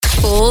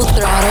Full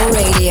Throttle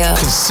Radio.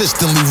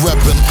 Consistently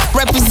reppin'.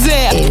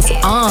 Represent is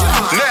on.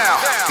 Now.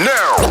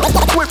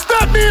 With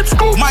that man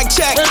Scoop, Mic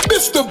check, and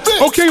Mr.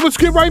 Vince. Okay, let's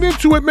get right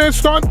into it, man.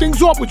 Starting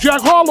things off with Jack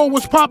Harlow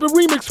was poppin'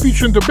 remix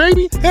featuring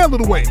DaBaby and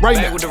Lil Wayne. Right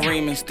Back now. with the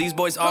remix. These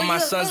boys all my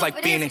sons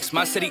like Phoenix.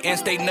 My city and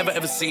state never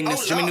ever seen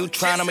this. Jimmy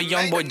Neutron, I'm a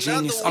young boy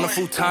genius. On a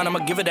futon, I'ma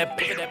give it that.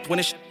 When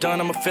it's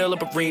done, I'ma fill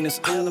up arenas.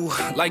 Ooh,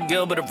 like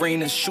Gilbert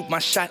Arenas. Shoot my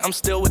shot, I'm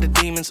still with the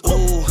demons.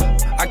 Ooh,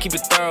 I keep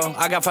it thorough.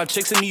 I got 5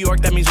 chicks in New York,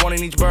 that means one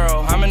in each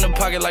borough. I'm in the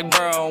pocket like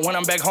Burrow. When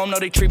I'm back home, no,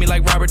 they treat me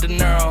like Robert De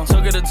Niro.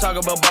 Took her to talk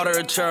about butter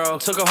or churro.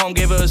 Took her home,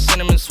 gave her a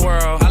cinnamon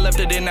swirl. I left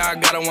it in, now I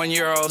got her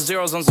 €1.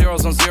 Zeros on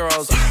zeros on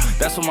zeros.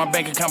 That's what my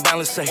bank account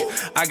balance say.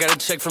 I got a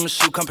check from a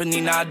shoe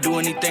company, now I do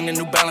anything the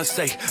New Balance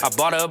say. I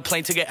bought her a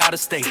plane ticket out of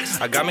state.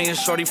 I got me a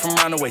shorty from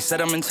round the way.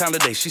 Said I'm in town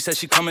today. She said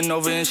she coming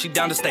over and she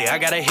down to stay. I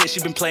got a hit, she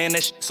been playing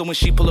that shit. So when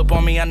she pull up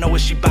on me, I know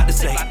what she bout to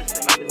say.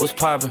 What's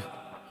poppin'?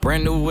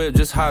 Brand new whip,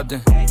 just hopped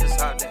in.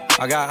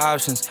 I got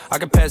options, I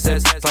can pass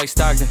that like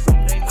Stockton.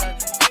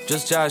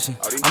 Just joshing,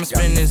 I'ma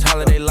spend this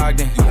holiday locked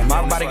in.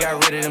 My body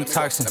got rid of them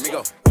toxins.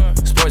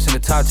 Sports in the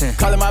top 10.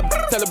 Callin' my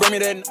tell her bring me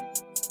that.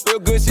 Real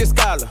good, she a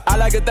scholar. I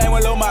like a thing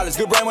with low mileage,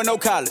 good brain with no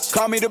college.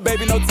 Call me the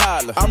baby, no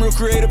Tyler. I'm real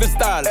creative and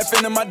stylish.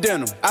 F in my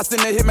denim. I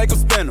send that hit, make them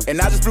spin them.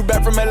 And I just flew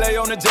back from LA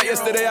on the jet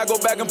yesterday. I go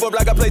back and forth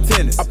like I play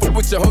tennis. I fuck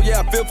with your hoe, yeah,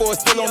 I feel for it.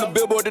 Still on the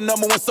Billboard, the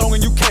 #1 song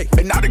in UK.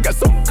 And now they got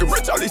so fucking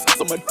rich, all these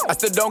so much. I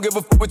still don't give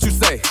a fuck what you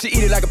say. She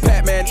eat it like a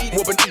Pac-Man,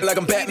 whooping it like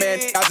I'm Batman.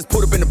 I just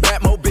put up in the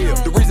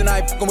Batmobile. The reason I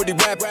ain't fucking with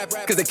these rap,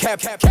 cause they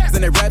caps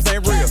and they raps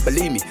ain't real.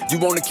 Believe me, you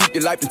wanna keep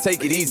your life and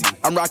take it easy.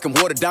 I'm rocking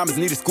water, diamonds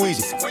need a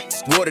squeegee.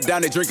 Water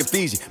down, they drinking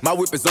Fiji. My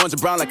whip is orange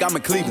and brown like I'm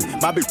in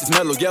Cleveland. My bitch is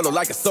mellow yellow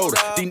like a soda.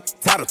 These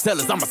title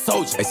tellers, I'm a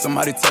soldier. Hey,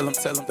 somebody tell them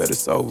that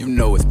it's over. You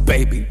know it's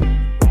baby.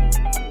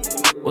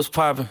 What's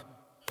poppin'?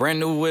 Brand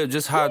new whip,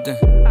 just hopped in.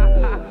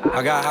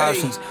 I got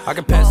options, I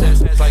can pass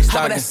that like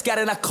Stockton. I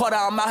scattered and I caught her,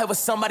 I'm out here with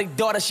somebody's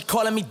daughter. She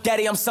calling me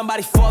daddy, I'm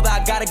somebody's father.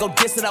 I gotta go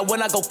diss it,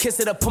 when I go kiss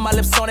it, I put my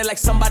lips on it like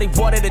somebody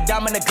watered it.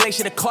 Diamond the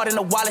glacier, the card in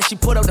the wallet. She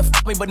put up to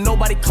me, but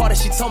nobody caught it.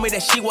 She told me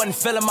that she wasn't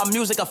feeling my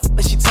music.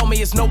 She told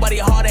me it's nobody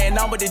harder, and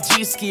I'm with the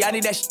G-ski. I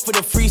need that shit for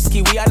the free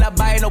ski. We are not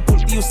buying no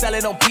pussy, you sell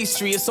it on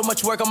Peachtree. It's so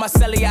much work on my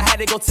celly, I had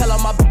to go tell all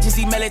my bitches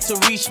email it to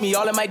reach me.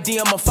 All in my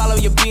DM, I follow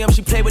your BM.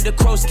 She played with the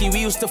Krosky. We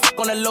used to fuck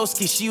on the low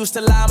ski. She used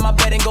to lie on my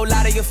bed and go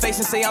lie to your face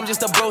and say I'm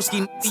just a broski.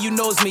 You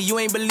knows me, you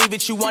ain't believe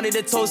it, you wanted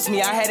to toast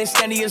me. I had it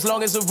standing as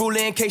long as a ruler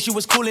in case you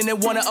was coolin'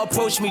 and wanna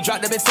approach me.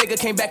 Dropped the Bentayga,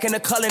 came back in the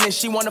cullin' and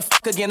she wanna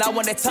fuck again. I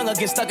want that tongue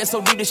again, stuck it so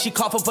deep that she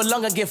cough up a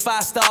lung again.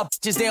 5-star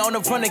bitches, they on the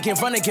run again,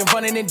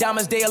 running in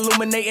diamonds, they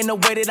illuminating the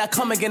way that I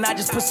come again. I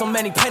just put so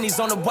many pennies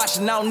on the watch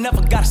and I don't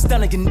never got a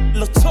stun again.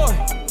 Latour.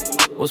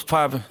 What's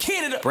poppin'?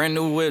 Brand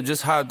new whip,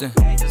 just hopped in.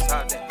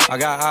 I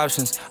got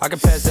options, I can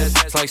pass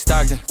that like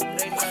Stockton.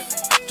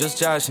 Just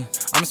joshing,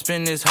 I'ma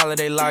spend this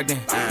holiday locked in.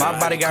 My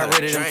body got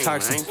rid of them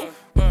toxins.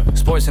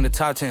 Sports in the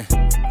top 10.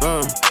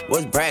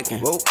 What's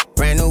brackin'?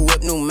 Brand new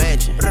whip, new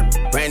mansion.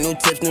 Brand new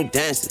tips, new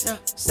dances.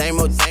 Same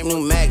old new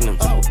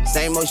magnums.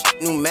 Same old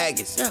new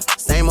maggots.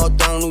 Same old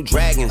throne, new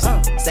dragons.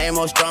 Same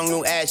old strong,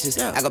 new ashes.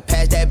 I can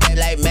pass that back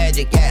like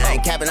magic, yeah. I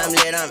ain't capping, I'm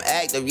lit, I'm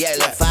active, yeah.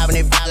 Look 5 and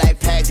they pop like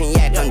packs and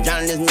yak. I'm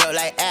drowning this milk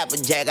like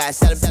Applejack. I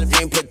sell a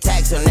dream, put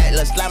tax on that.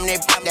 Look slime, they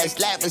pop that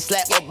slap and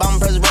slap. Your bum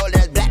press roll,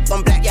 that's black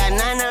on black. Yeah,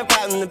 99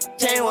 problems,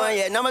 the chain one,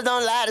 yeah. Numbers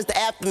don't lie, it's the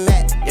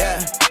aftermath,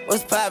 yeah.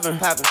 What's poppin'?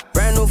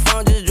 Brand new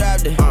phone, just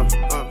dropped it.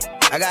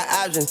 I got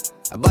options.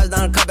 I bust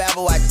down a couple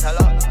Apple Watches.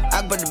 Hello. I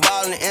can put the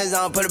ball in the end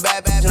zone, put a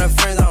bad pass on her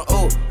friend zone.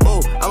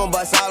 Ooh, I'ma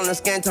bust all in the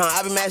skin tone.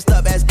 I be matched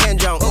up as Ken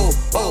Jong. Ooh,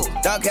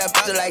 dark hair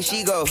picture like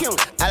she go.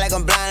 I like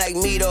I'm blind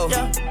like me though.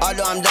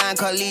 Although I'm dying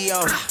called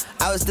Leon.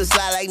 I was still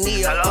slide like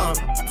Neo.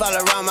 Fall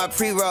around my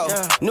pre-roll.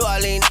 New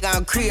Orleans,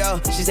 I'm Creole.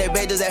 She say,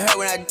 babe, does that hurt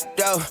when I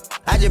go?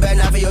 I just better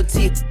not for your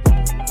teeth.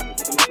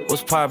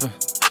 What's poppin'?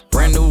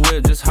 Brand new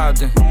whip, just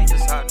hopped in.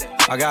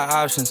 I got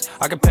options,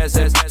 I can pass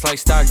that like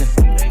Stockton.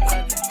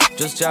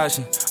 Just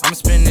joshing, I'ma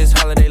spend this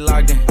holiday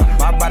locked in.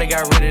 My body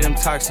got rid of them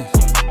toxins.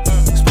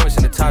 Sports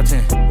in the top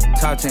 10,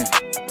 top 10,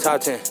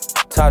 top 10,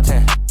 top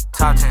 10,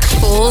 top 10.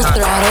 Full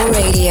Throttle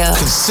Radio.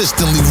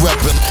 Consistently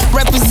reppin'.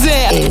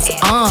 Represent is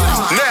on.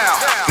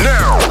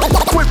 Now.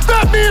 With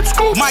that man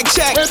Scoop, Mic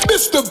check, and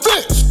Mr.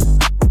 Vince.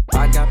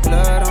 I got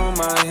blood on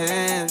my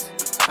hands.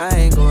 I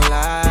ain't gon'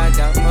 lie, I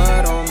got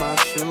mud on my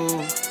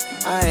shoes.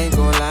 I ain't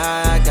gon'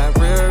 lie, I got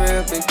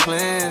real big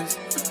plans.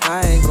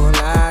 I ain't gon'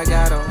 lie, I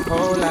got a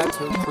whole lot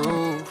to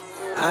prove.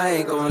 I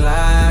ain't gon'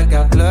 lie, I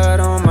got blood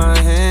on my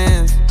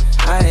hands.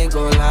 I ain't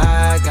gon'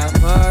 lie, I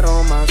got mud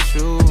on my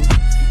shoes.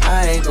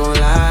 I ain't gon'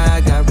 lie,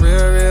 I got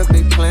real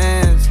big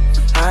plans.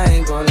 I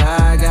ain't gon'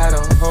 lie, I got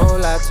a whole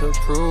lot to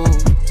prove.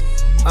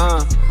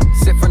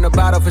 Sip from the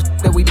bottle for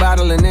that we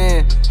bottling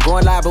in.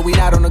 Going live, but but we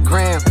not on the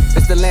gram.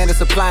 It's the land of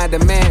supply and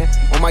demand.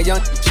 On my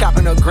young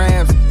chopping up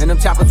grams, and them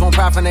choppers won't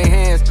pry from their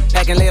hands.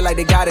 Packing lead like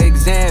they got an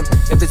exam.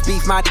 If it's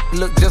beef, my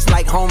look just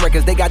like home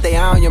records. They got their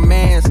eye on your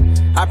mans.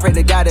 I pray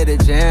to God at the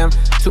jam.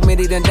 Too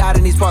many done died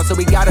in these parts, so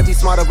we gotta be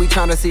smarter. We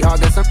tryna see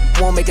August. Some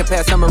won't make it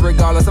past summer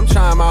regardless. I'm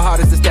trying my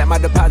hardest to stack my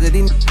deposit.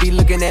 These be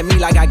looking at me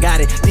like I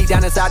got it. Deep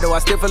down inside though, I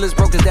still feel as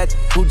broke as that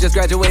who just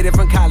graduated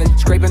from college.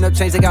 Scraping up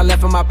change they got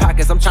left in my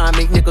pockets. I'm trying to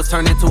make nickels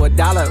turn into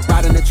 $1.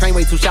 Riding the train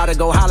way too shy to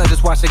go holler.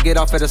 Just watch it get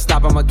off at a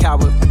stop. I'm a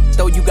coward.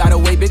 Though you got a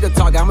way bigger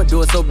target, I'ma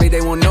do it so big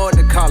they won't know what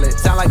to call it.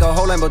 Sound like a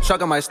whole Lambo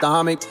truck on my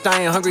stomach.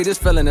 I ain't hungry, this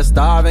feeling is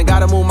starving.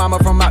 Gotta move mama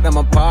from out them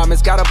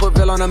apartments. Gotta put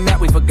Bill on the map,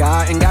 we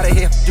forgot. And gotta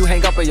hit you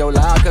hang up in your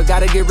locker.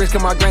 Gotta get rich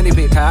cause my granny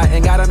pick high.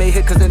 And gotta make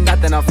hit cause there's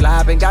nothing I'm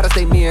flopping. Gotta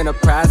stay me in the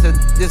process.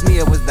 This me,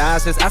 it was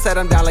nonsense. I said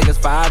I'm down like his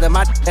father.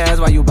 My ass,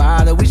 why you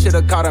bother? We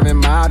should've caught him in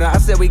modern. I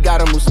said we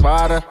gotta move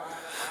smarter.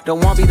 Don't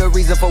want be the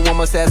reason for one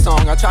more sad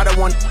song. I tried to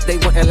one, they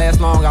wouldn't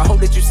last long. I hope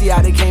that you see how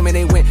they came and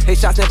they went. Hey,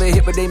 shots never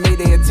hit, but they made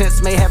their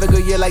attempts. May have a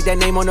good year like that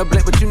name on the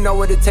blimp, but you know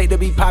what it take to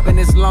be popping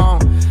this long.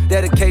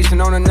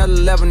 Dedication on another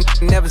level,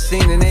 never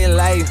seen in their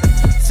life.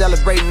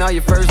 Celebrating all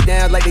your first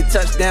downs like they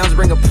touchdowns,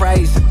 bring a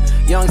price.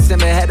 Young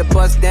Simba had to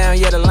bust down,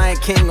 yeah, the Lion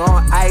King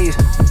on ice.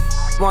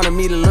 Wanted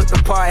me to look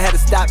the part, had to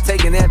stop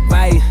taking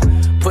advice.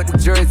 Put the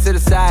jury to the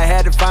side,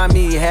 had to find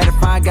me, had to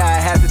find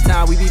God. Half the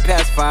time we be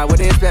pacified, what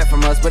they expect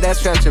from us, but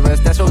that's treacherous,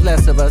 that shows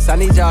less of us. I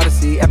need y'all to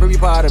see every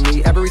part of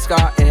me, every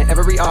scar and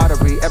every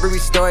artery, every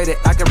story that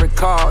I can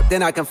recall,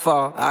 then I can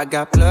fall. I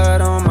got blood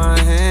on my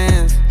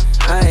hands,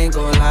 I ain't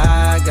gon'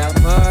 lie. I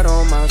got mud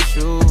on my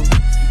shoes,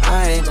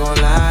 I ain't gon'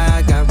 lie.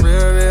 I got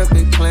real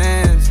big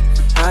plans,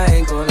 I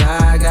ain't gon'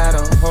 lie. I got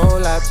a whole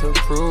lot to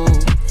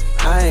prove,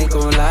 I ain't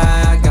gon'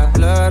 lie. I got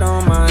blood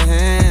on my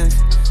hands,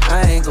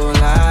 I ain't gon'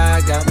 lie.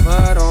 I got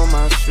mud on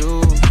my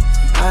shoes,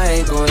 I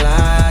ain't gon'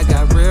 lie. I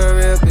got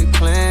real big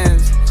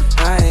plans,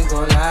 I ain't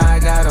gon' lie. I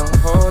got a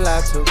whole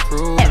lot to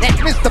prove, I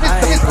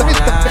ain't gon'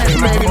 lie.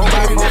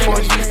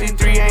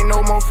 GC3 ain't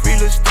no more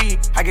feelers feet.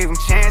 I gave him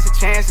chance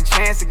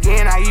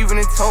again. I even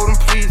told him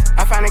please.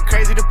 I find it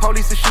crazy the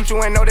police to shoot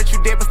you and know that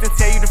you dead but still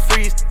tell you to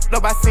freeze.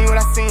 Look, I seen what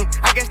I seen.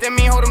 I guess that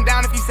mean hold him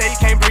down if he say he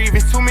can't breathe.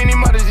 It's too many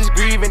mothers just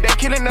grieving. They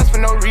killing us for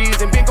no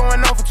reason. Been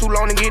going on for too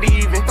long to get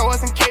even. Throw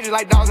us in cages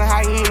like dogs and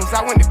hyenas.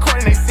 I went to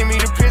court and they sent me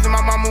to prison.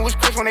 My mama was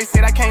crushed when they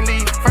said I can't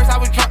leave. First I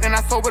was drunk then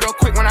I sobered up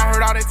quick when I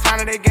heard all that time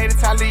that they gave to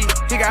Talib.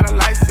 He got a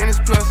life sentence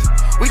plus.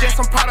 We just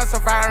some products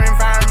of our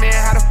environment.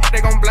 How the f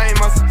they gon' blame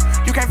us?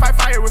 You can't fight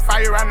fire with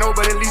fire, I know,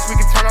 but at least we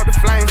can turn up the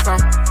flames some.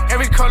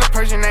 Every color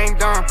person ain't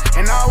dumb,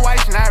 and all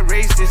white's not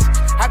racist.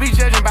 I be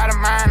judging by the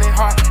mind and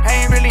heart,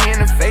 I ain't really in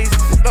the faces.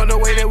 Look, the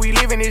way that we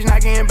living is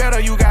not getting better,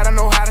 you gotta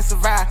know how to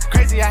survive.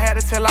 Crazy, I had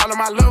to tell all of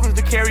my loved ones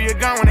to carry a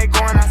gun when they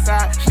going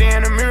outside. Stay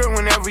in the mirror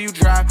whenever you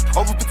drive,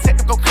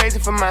 overprotective, go crazy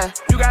for mine.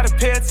 You gotta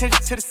pay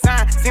attention to the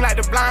sign, seem like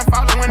the blind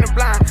following the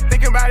blind.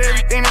 Thinking about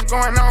everything that's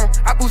going on,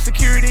 I boost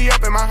security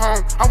up in my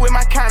home. I'm with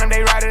my kind of,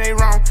 they right or they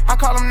wrong. I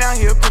call him now,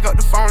 he'll pick up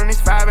the phone and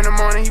it's 5 in the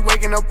morning, he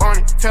waking up on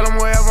it. Tell him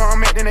wherever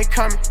I'm at, then they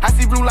coming. I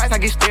see blue lights, I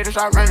get scared and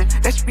start running.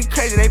 That should be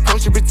crazy, they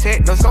supposed to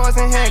protect us. Swords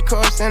and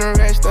handcuffs and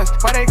arrest us.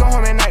 Why they go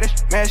home at night,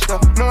 that's messed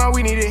up. Knowing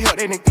we needed help,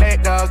 they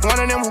neglect us. One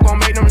of them who gon'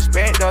 make them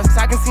respect us.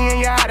 I can see in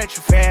your eye that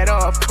you fed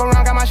up. Go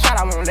around, got my shot,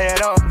 I won't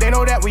let up. They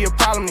know that we a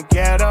problem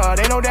together.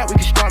 They know that we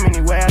can storm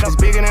anywhere. It's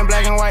bigger than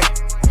black and white.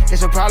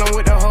 It's a problem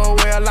with the whole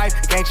way of life.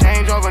 It can't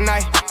change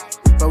overnight.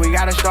 But we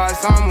gotta start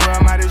somewhere,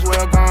 might as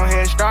well go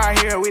ahead, start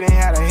here. We done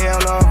had a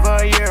hell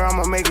of a year,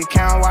 I'ma make it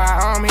count while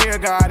I'm here.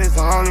 God is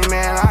the only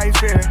man I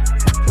fear.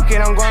 Kid,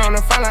 I'm going on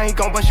the front line, he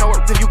gon' bust your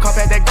work till you come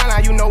back that gun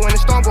line. You know when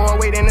the storm go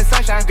away, then the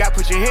sunshine. Got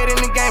put your head in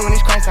the game when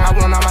it's crunch time. I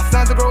want all my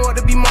sons to grow up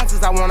to be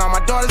monsters. I want all my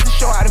daughters to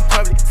show out in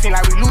public. Seem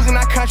like we losing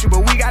our country,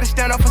 but we gotta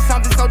stand up for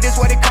something, so this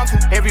what it comes to.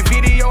 Every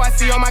video I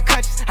see on my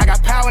conscience, I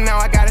got power now,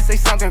 I gotta say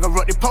something.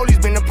 Corrupt the police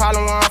been the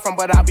problem where I'm from,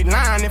 but I'd be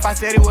lying if I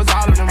said it was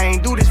all of them. I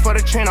ain't do this for the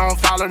trend, I don't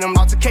follow them.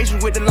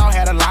 Altercations with the law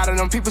had a lot of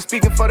them. People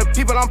speaking for the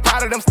people, I'm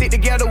proud of them. Stick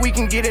together, we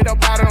can get it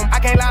up out of them. I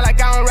can't lie like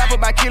I don't rap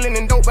about killing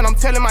and dope, but I'm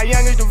telling my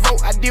youngest to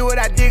vote. I did what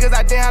I did cause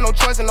I didn't have no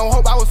choice and no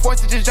hope. I was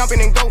forced to just jump in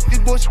and go. This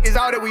bullshit is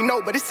all that we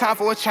know, but it's time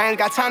for a change.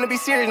 Got time to be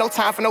serious, no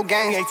time for no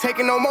games. Ain't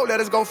taking no more, let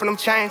us go for them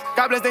chains.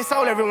 God bless they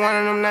soul, every one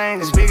of them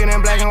names. It's bigger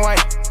than black and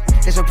white.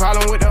 It's a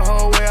problem with the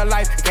whole way of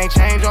life. It can't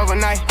change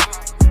overnight.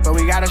 But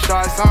we gotta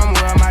start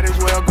somewhere, might as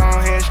well go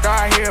ahead,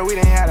 start here. We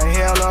done had a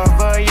hell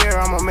of a year,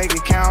 I'ma make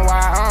it count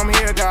while I'm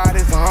here. God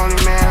is the only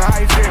man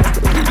I fear.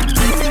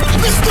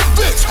 Mr.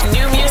 Fitz,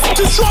 New music.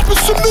 just dropping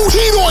some new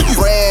heat on you.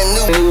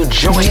 Brand new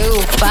joint.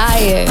 New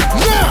fire.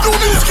 Now, new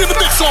music in the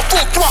mix on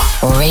Full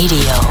Throttle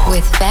Radio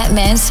with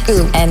Fatman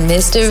Scoop and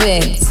Mr.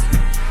 Vince.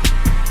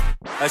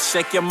 I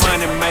shake your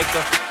money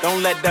maker,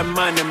 don't let that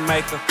money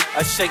maker.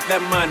 I shake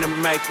that money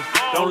maker,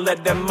 don't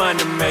let that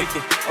money make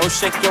it. Oh,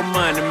 shake your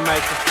money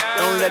maker,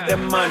 don't let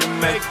that money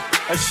make it.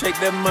 I shake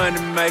that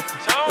money maker,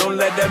 don't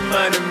let that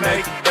money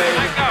make it,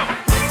 baby.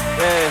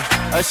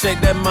 Yeah, I shake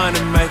that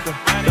money maker,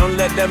 don't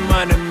let that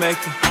money make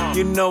it.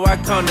 You know I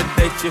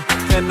accommodate you,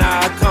 can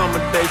I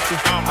accommodate you?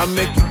 I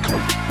make you,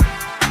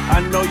 I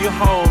know you're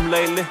home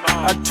lately.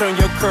 I turn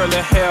your curly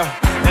hair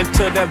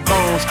into that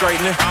bone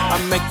straightening. I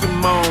make you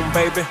moan,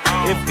 baby.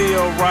 It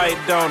feel right,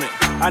 don't it?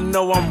 I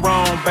know I'm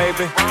wrong,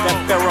 baby. That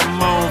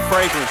pheromone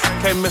fragrance.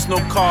 Can't miss no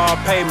car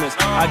payments.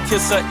 I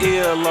kiss her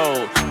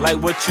earlobe.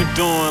 Like what you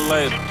doing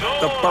later?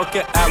 The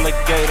Birkin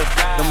alligator.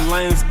 Them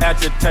lames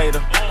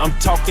agitator. I'm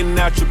talking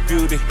natural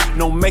beauty.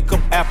 No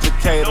makeup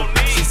applicator.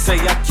 She say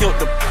I killed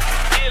the.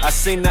 I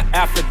seen the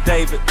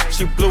affidavit.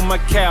 She blew my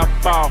cap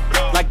off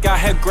like I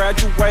had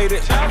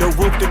graduated. The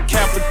roof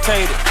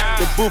decapitated.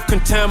 The booth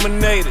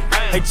contaminated.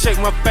 Hey, check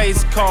my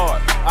face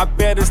card. I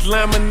bet it's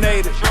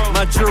laminated.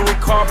 My jewelry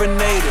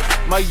carbonated.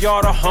 My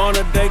yard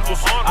 100 acres.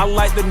 I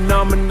like to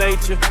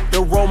nominate you.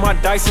 To roll my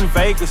dice in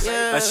Vegas.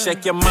 I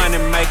shake your money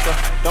maker.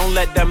 Don't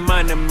let that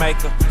money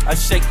maker. I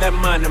shake that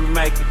money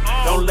maker.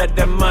 Don't let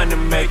that money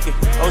make it.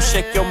 Oh,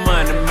 shake your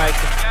money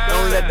maker.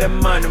 Don't let that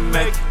money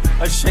make it.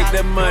 I shake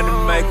that money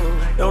maker.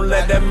 Don't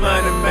let that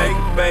money make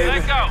it, baby.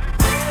 Let go.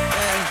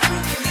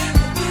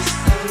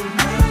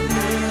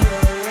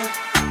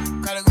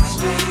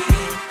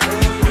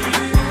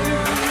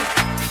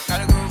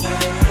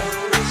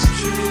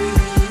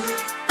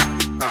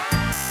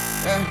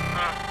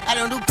 I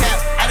don't do cap,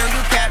 I don't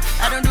do cap,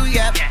 I don't do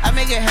yap. I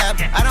make it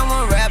happen. I don't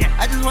want rap,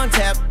 I just want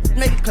tap.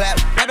 Make it clap,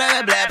 blah blah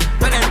blah blah.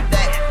 Put it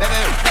back, blah blah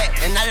blah.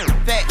 And I didn't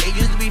fat, it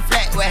used to be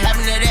flat. What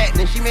happened to that?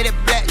 Then she made it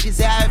black. She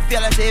said how it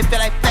feel, I said it feel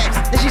like facts.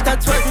 Then she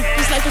start twerking,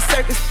 just like a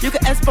circus. You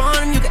can ask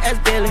Bonham, you can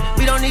ask Billy.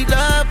 We don't need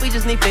love, we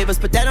just need favors.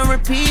 Put that on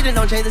repeat and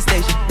don't change the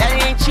station.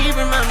 Daddy ain't cheap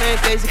and mama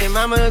ain't basic. And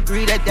mama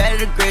agree that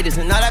daddy the greatest.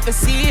 And all I can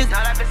see is,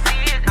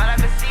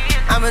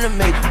 I'm in a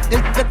major. This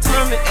a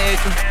Tommy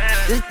Acre.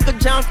 This a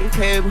jumping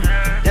cable.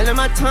 Then let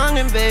my tongue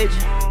invade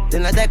you.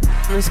 Then let that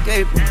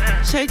escape.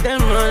 Shake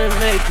that money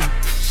maker.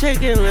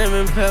 Shake it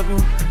lemon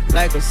pepper.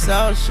 Like a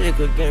salt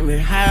shaker. Give me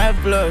high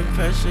blood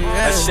pressure.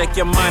 Yeah. I shake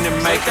your money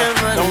maker.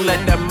 Don't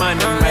let that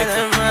money make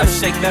it. I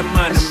shake that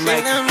money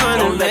maker.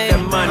 Don't let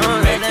that money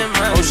make it.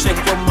 Oh, shake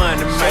your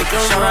money maker.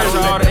 Shout out to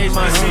all the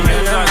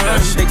HBCUs out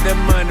there. Shake that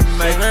money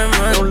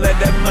maker. Don't let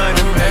that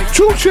money make it.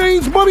 2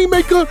 Chainz Money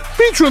Maker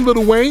featuring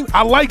Lil Wayne.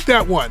 I like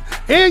that one.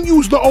 And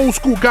use the old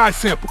school guy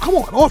sample. Come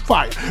on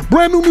fire.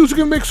 Brand new music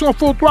and mix on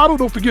Full Throttle.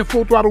 Don't forget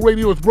Full Throttle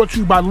Radio is brought to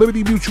you by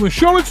Liberty Mutual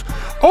Insurance.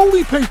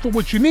 Only pay for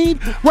what you need.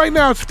 Right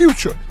now it's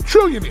Future,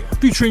 Trillionaire,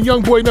 featuring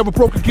Young Boy Never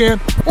Broke Again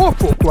on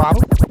Full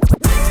Throttle.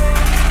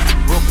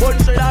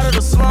 Reporting straight out of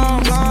the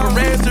slums. From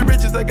rags to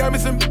riches, I got me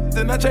some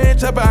then I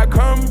change up, I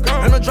come.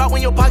 And the drop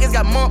when your pockets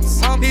got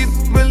mumps.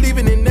 These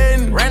believing in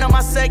nothing. Ran on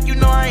my sack, you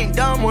know I ain't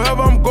dumb.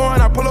 Wherever I'm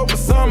going, I pull up with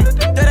something.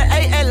 To the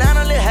 8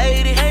 Atlanta, lit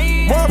hate it.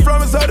 More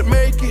from is hard to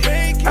make it.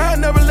 I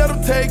never let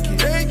them take it.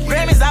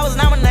 Grammys, I was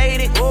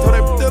nominated. So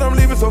they that I'm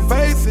leaving, so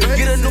face it.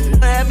 Get a new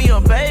and have me a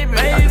baby.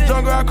 Out the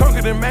jungle, I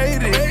conquered and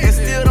made it. And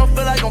still don't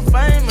feel like I'm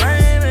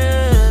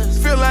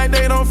famous. Feel like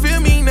they don't feel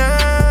me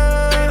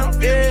now.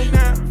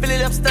 Feel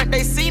it up stuck,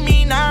 they see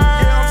me now.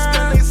 Yeah, I'm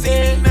stuck, they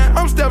see me now.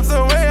 I'm steps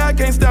away, I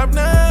can't stop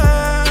now.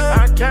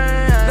 I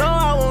can't. No,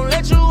 I won't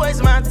let you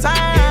waste my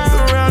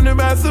time. Surrounded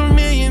by some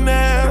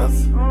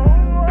millionaires.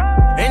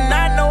 And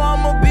I know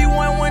I'ma be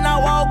one when I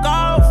walk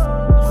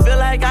off. Feel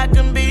like I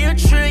can be a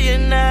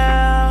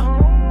trillionaire.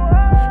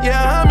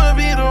 Yeah, I'ma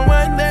be the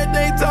one that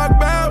they talk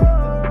about.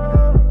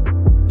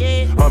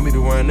 I'll be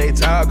the one they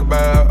talk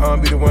about. I'll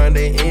be the one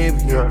they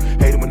envy.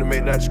 Hate it when they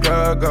make that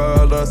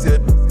struggle. Lost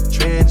it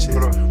trenches.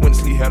 Went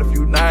to sleep, had a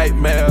few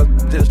nightmares.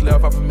 Just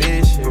left off a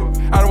mission.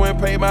 I done went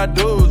and paid my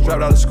dues.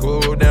 Dropped out of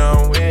school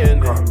down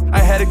winning. I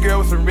had a girl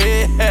with some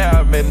red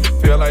hair. Made me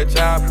feel like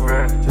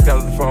Chopper. Just got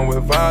on the phone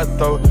with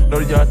Vato. Know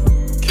the young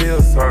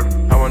kills her.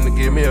 I wanna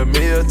give me a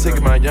meal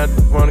ticket. My young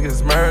wanna get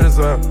his murders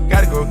up.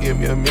 Gotta go get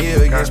me a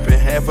meal. Again,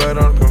 spent half of it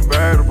on a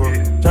convertible.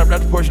 Jumped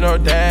out the Porsche, no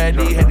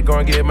daddy. Had to go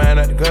and get mine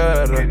out the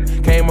gutter.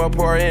 Came up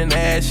poor and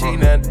ashy.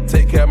 Now to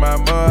take care of my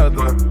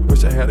mother.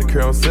 Wish I had a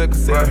girl on sickle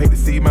cell. Hate to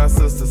see my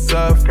sister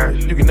suffer.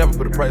 You can never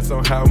put a price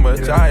on how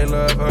much I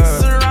love her.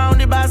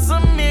 Surrounded by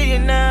some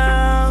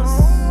millionaires.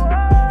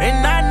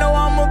 And I know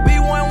I'ma be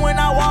one when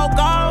I walk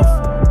off.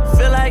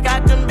 Feel like I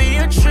can be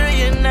a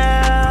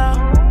trillionaire.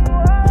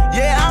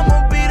 Yeah,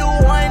 I'ma be the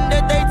one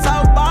that they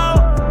talk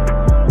about.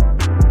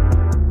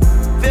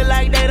 Feel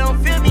like they don't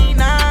feel me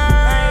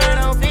now. They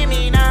don't feel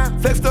me now.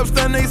 Flexed up,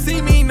 stun, they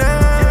see me now.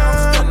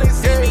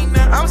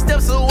 I'm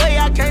steps away,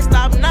 I can't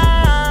stop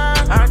now.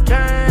 I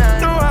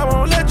can't. No, I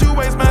won't let you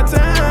waste my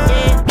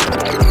time.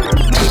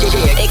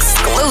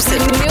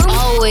 Exclusive.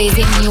 Always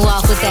hitting you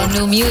off with that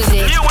new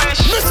music.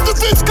 Mr.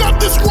 Vince got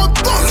this one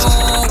first.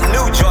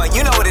 New joint,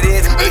 you know what it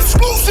is.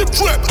 Exclusive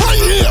trip right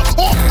here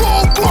on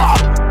Full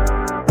Throttle.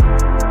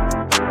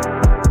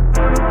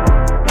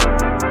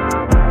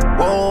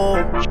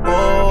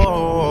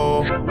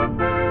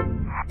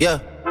 Yeah,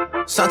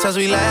 sometimes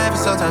we laugh and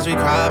sometimes we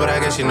cry, but I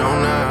guess you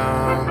know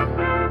now.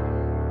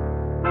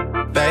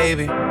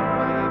 Baby,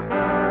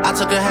 I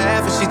took a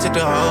half and she took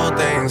the whole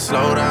thing.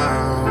 Slow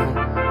down.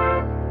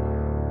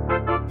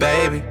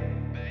 Baby,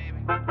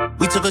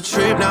 we took a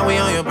trip, now we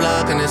on your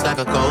block and it's like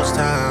a ghost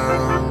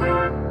town.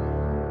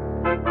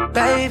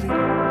 baby.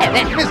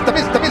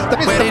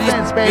 Mr. Where did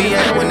Vince, baby. be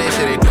at when they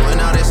say they doing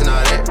all this and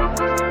all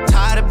that?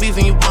 Tired of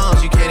beefing you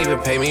bums, you can't even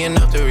pay me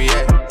enough to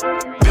react.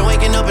 Been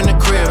waking up in the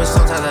crib and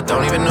sometimes I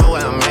don't even know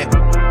where I'm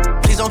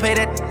at. Please don't pay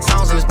that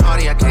songs in this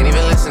party, I can't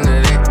even listen to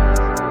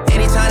that.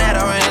 Anytime that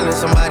I run into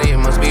somebody, it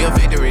must be a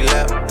victory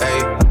lap. Hey,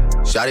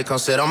 shawty come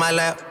sit on my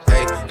lap.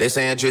 Hey, they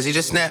saying Drizzy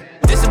just snap.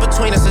 This in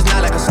between us is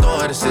not like a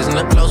store, this isn't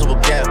a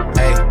closable gap.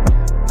 Hey,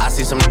 I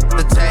see some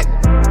attack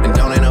and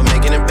don't end up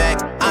making it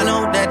back. I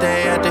know that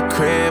they at the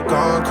crib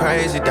going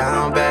crazy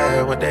down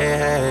bad. What they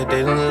had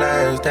didn't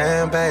last,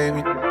 damn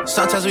baby.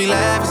 Sometimes we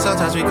laugh and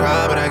sometimes we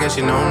cry, but I guess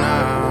you know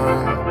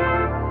now,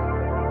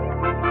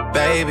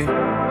 baby.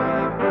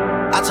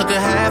 I took a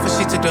half and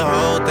she took the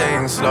whole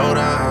thing. Slow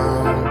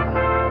down,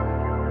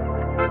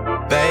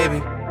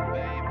 baby.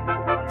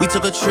 We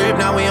took a trip,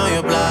 now we on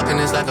your block and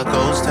it's like a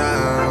ghost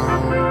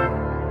town,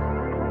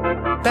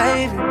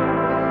 baby.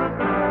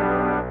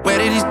 Where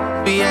did these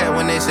be at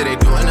when they say they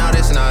doing all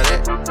this and all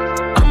that?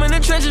 I'm in the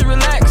trenches,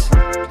 relax.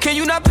 Can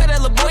you not pet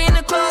that little boy in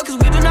the club? Cause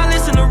we do not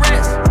listen to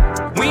rest.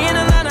 We in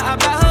Atlanta, I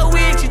buy her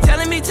wig. She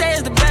telling me Tay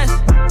is the best.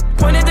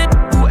 Pointed the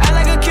who act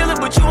like a killer,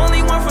 but you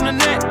only one from the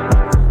net.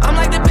 I'm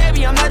like the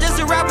baby, I'm not just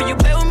a rapper. You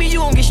play with me, you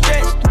won't get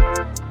stretched.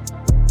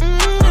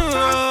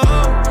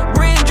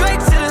 Bring Drake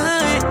to the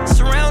hood,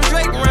 surround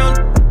Drake around.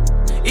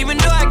 Even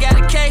though I got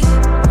a case,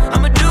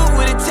 I'ma do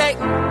what it take.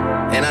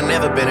 And I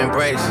never been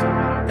embraced,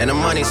 and the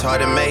money's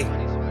hard to make.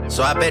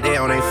 So I bet they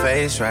on their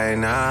face right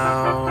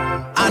now.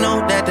 I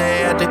know that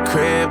they at the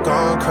crib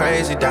going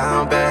crazy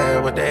down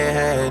bad. What they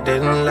had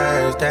didn't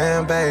last,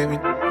 damn baby.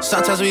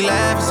 Sometimes we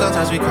laugh and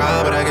sometimes we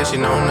cry, but I guess you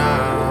know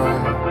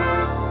now,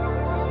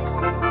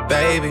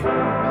 baby.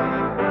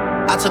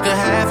 I took a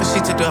half and she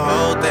took the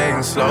whole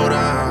thing. Slow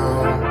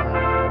down,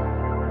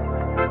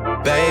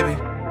 baby.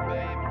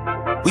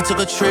 We took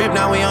a trip,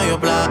 now we on your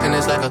block and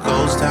it's like a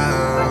ghost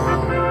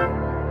town,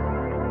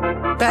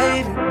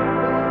 baby.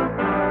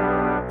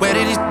 Where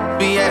did these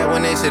be at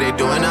when they say they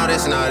doing all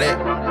this and all that?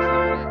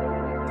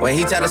 When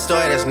he tell the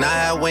story, that's not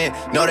how it went.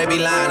 No, they be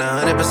lying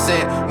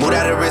 100%. Moved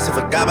out of the wrist and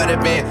forgot about the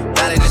bend.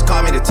 Now they just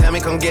called me to tell me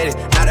come get it.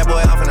 Now that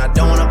boy off and I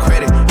don't want no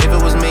credit. If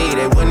it was me,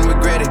 they wouldn't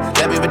regret it.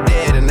 Left me for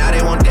dead and now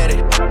they won't dead it.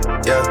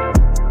 Yeah.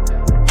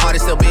 Heart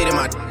is still beating,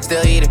 my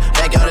still eating.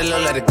 Backyard it look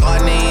like the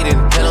garden eating.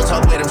 Pillow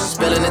talk with him, she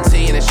spilling the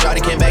tea. And then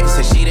shawty came back and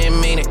said she didn't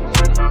mean it.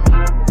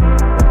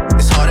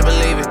 It's hard to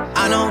believe it.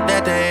 I know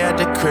that they at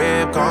the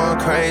crib going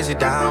crazy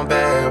down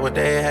bad. What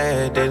they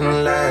had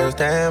didn't last,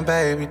 damn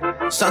baby.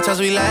 Sometimes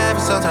we laugh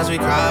and sometimes we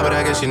cry, but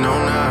I guess you know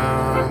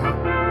now,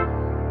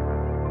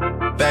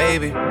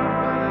 baby.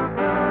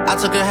 I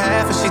took a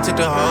half and she took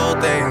the whole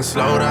thing.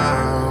 Slow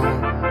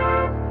down,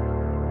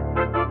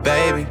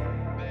 baby.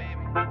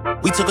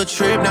 We took a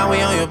trip, now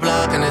we on your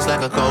block and it's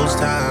like a ghost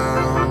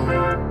town,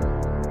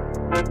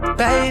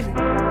 baby.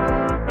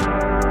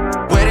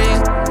 Where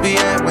they be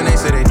at when they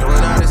say they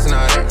doing all this and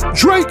all that?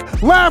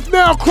 Drake, Laugh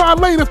Now, Cry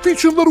Later,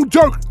 featuring Lil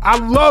Durk. I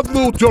love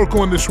Lil Durk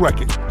on this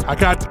record. I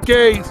got the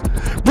gays.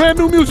 Brand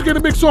new music in the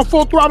mix on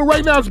Full Throttle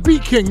right now. It's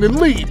Beat King, then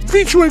Lead,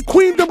 featuring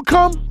Queendom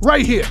Come,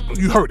 right here.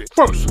 You heard it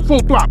first, Full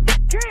Throttle.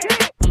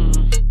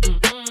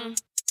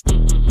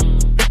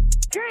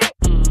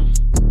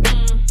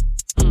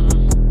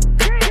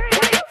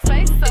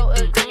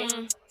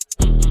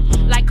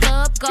 Like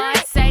Club God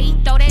say,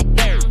 throw that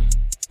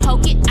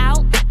poke it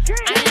out.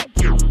 I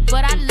ain't,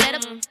 but I let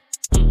him.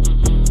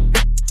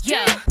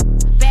 Yeah,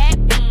 bad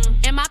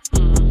am I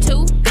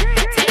too?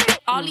 Take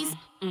all these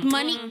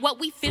money, what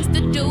we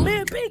finna do?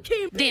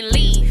 Then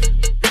leave,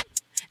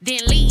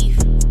 then leave.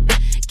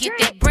 Get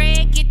that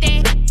bread, get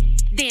that,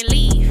 then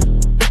leave,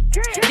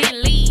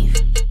 then leave,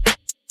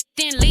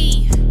 then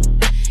leave.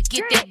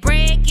 Get that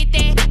bread, get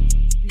that,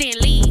 then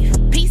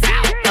leave. Peace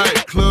out.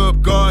 Hey,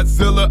 Club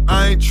Godzilla,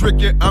 I ain't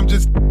tricking, I'm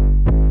just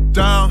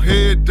down,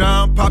 head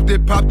down, pop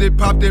that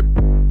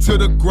to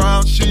the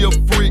ground. She a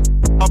freak,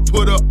 I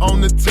put her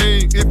on the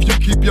team. If you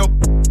keep your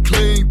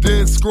clean,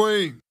 then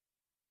scream.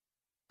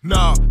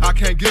 No, I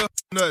can't give her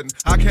nothing.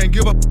 I can't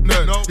give her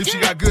nothing. No. If she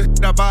got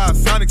good, I buy a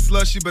Sonic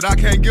slushy, but I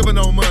can't give her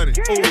no money.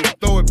 Ooh,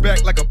 throw it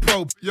back like a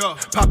pro. Yeah.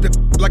 Pop that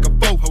like a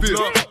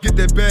 4-5. Get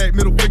that bag,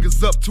 middle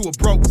fingers up to a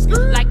broke.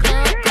 Like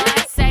Club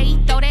God say,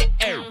 throw that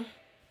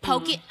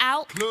poke it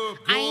out.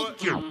 I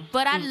ain't,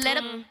 but I let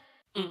him.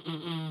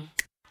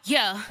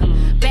 Yeah,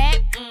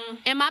 bad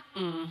am I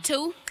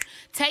too?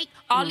 Take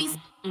all these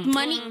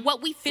money,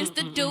 what we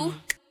finna do?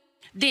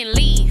 Then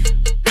leave,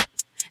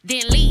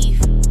 then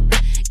leave.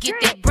 Get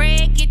that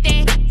bread, get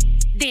that,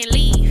 then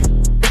leave,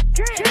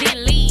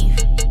 then leave,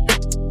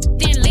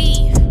 then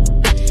leave.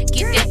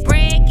 Get that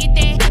bread, get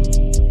that,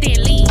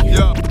 then leave.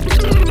 Yeah.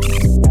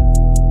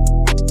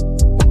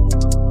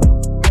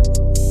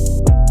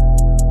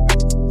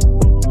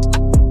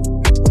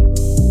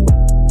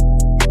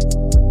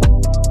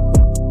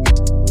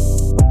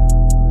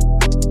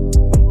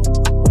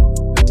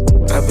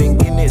 I've been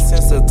getting it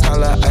since a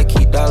toddler. I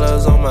keep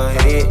dollars on my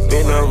head.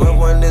 Been a real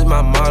one is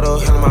my motto.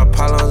 Hell, my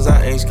problems,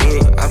 I ain't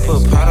scared. I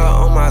put powder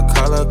on my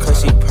collar,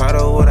 cause she proud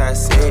of what I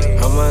said.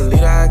 I'm a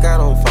leader, I got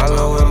on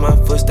follow, and my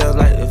footsteps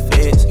like the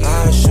feds.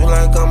 I shoot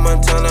like a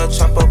Montana,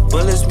 chop up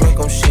bullets, make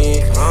them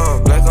shit.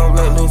 Black on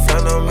black, new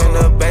phantom in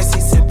the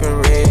backseat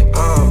sipping red.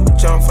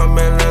 Jump from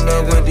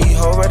Atlanta with these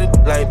hoes ready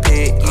like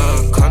Peggy.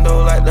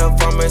 Condo like the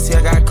pharmacy,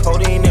 I got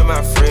codeine in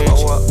my fridge.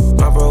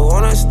 My bro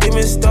on a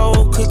steaming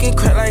stove, cooking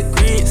crack like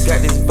grits.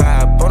 Got this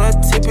vibe on a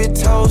tippy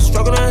toe,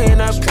 struggling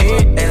in a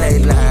pit. LA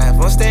live,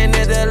 I'm staying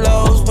at the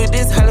Lowe's with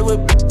this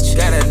Hollywood bitch.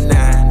 Got a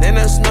 9 and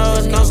a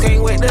snub nose,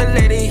 can't wait to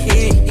let it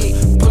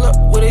hit. Pull up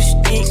with a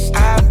stick,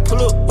 I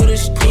pull up with a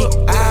stick.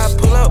 I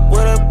pull up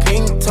with a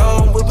pink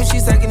toe, whipping, she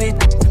sucking it.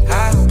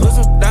 I put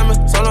some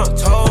diamonds on her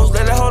toes,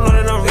 let that hoe know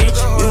that I'm rich.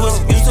 We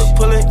was used to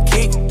pulling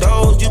kick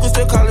doors, you can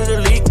still call it a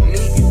leak.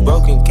 You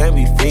broken, can't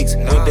be fixed.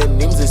 With the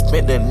names and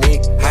spent the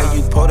nick. How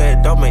you pull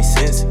that don't make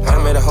sense.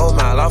 I made a whole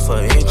mile off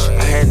an inch.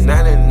 I had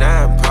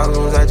 99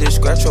 problems, I just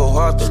scratch your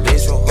heart the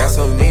list. Got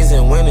some means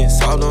and winning,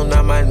 salt on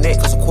out my neck,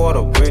 cause a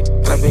quarter brick.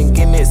 I've been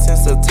getting it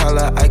since a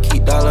Tyler, I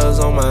keep dollars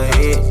on my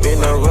head.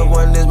 Been a real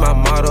one is my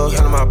motto,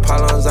 handle my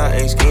problems, I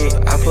ain't scared.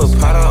 I put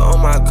powder on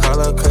my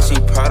collar, cause she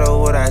proud of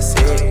what I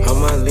said.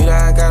 I'm a leader,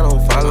 I got on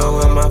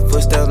follow, and my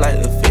footsteps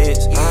like the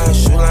feds. I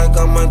shoot like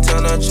a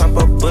Montana, chop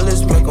up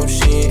bullets, make them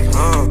shit.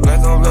 Black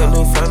on black,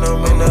 new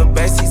phantom in the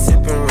backseat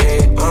sipping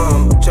red.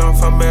 Jump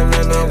from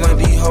Atlanta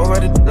with these hoes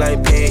ready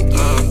like Peggy.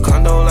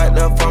 Condo like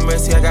the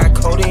pharmacy, I got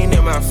codeine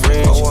in my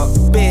fridge.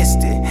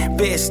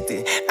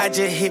 Bestie, I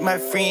just hit my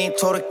friend,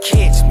 told her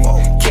catch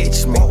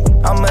me.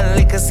 I'ma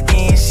lick her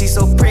skin, she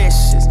so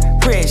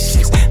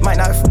precious. Might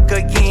not fuck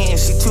again,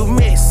 she too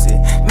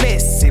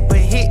messy, but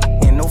hit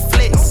and no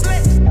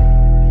flexing.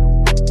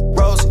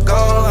 Rose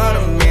gold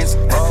ornaments,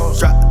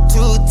 drop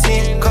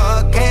 210,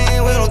 car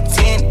game with no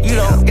 10. You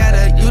don't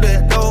gotta, you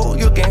the dough,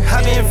 you can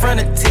hop in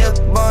front of tip,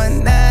 boy,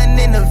 9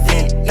 in the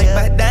vent, like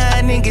by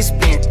 9 and get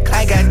spent.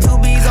 I got 2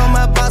 B's on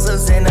my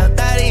bosses and a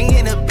 30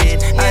 in the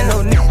bed. I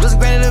know niggas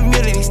granted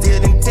immunity, still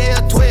didn't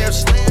tell 12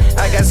 shit.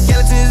 I got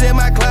skeletons in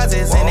my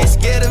closets and they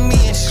scared of me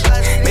and shit.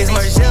 Miss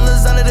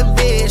Margellas under the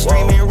bed,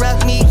 screaming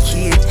rock me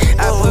kid.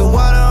 I put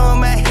water on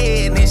my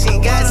head and she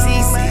got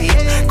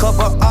CC.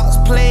 Couple ops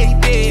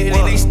played dead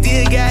and they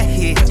still got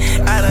hit.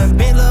 I done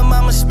bent lil'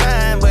 mama's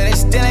spine, but it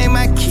still ain't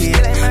my kid.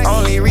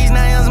 Only reason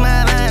I use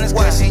my line is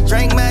cause she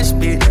drank my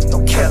spit.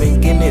 No cap. I've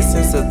been getting it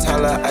since a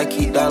Tyler, I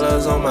keep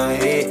dollars on my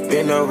head.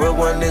 Been a real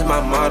one is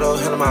my motto,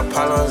 handle my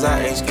problems,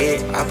 I ain't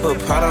scared. I put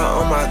powder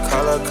on my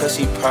collar, cause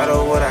she proud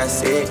of what I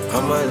said.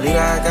 I'm a leader,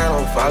 I got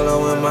on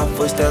follow, and my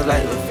footsteps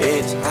like the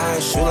feds. I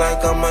shoot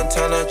like a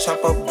Montana,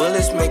 chop up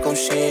bullets, make them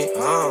shit.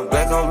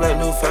 Black on black,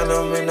 new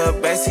phantom in the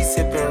backseat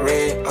sipping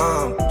red.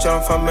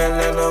 Jump from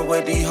Atlanta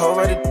with these hoes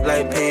ready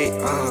like Peg.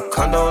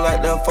 Condo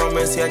like the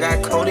pharmacy, I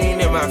got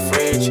codeine in my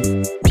fridge.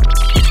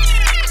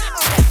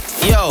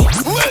 Yo,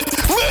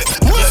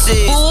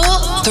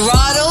 Full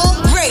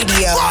Throttle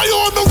Radio. Fire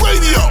on the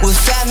radio with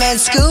Fat Man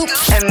Scoop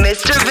and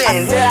Mr. Vince.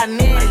 I said I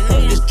need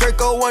it. This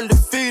Draco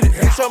undefeated.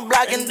 Hit some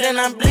block and then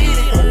I'm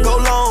bleeding. Go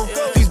long,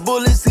 these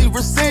bullets he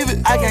receive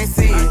it. I can't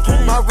see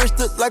it. My wrist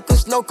look like a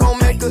snow cone,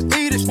 make her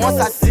eat it. Once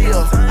I see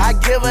her, I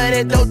give her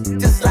that dope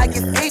just like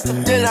it's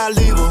equal. Then I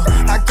leave her.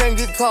 I can't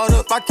get caught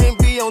up, I can't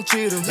be on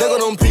cheaters. Look at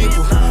them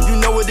people, you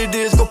know what it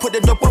is. Go put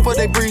that dope before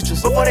they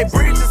breaches.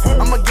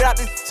 I'ma get out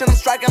this shit, I'm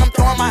striking, I'm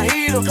throwing my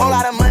heater. Whole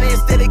lot of money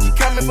instead, they keep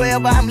coming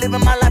forever. I'm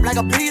living my life like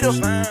a Peter.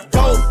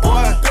 Dope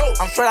boy,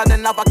 I'm straight out the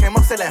knife, I came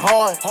up selling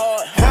hard.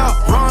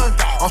 Help run,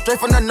 I'm straight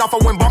from the knife, I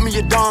went bought me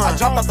a dime. I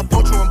jumped out the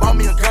poacher and bought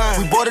me a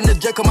gun. We bought in the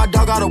jet, cause my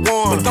dog got a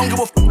one. But don't give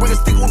a f with a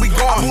stick when we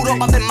gone. I moved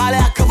up out that molly,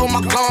 I cover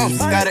my gums.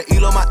 Got an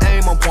elo, my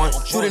aim on point.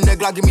 Shooting that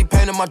Glock, give me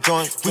pain in my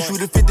joint. We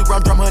shoot a 50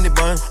 round drum, honey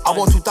bun. I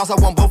want 2 thoughts, I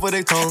want both of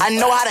they tongues. I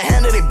know how to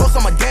handle they books,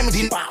 I'm a damage.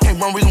 These can't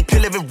run, we gon'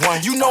 kill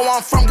everyone. You know where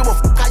I'm from, give a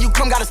f how you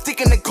come. Got a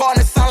stick in the car and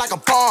it sound like a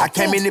bomb. I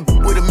came in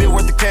with $1 million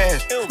worth of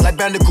cash. Like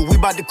Bandicoot, we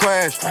bout to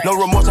crash. No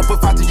remorse, I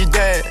put 5 to your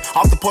dad.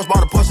 Off the porch,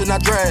 bought a push and I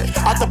drag.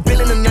 Out the bill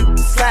and the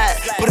slide.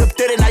 Put up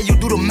 30, now you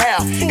do the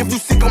math. If you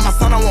sick on my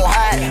son, I won't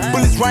hide.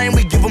 Bullets rain,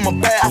 we give him a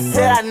bath. I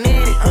said I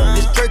need it.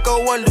 This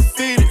Draco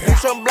undefeated. Hit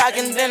some block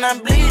and then I'm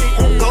bleeding.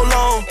 Go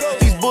long,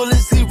 these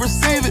bullets he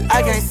receive it.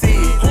 I can't see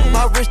it.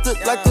 My wrist look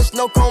like a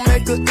snow cone,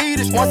 make her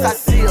eat it. Once I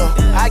see her,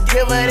 I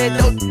give her that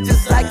dope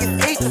just like it's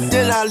equal.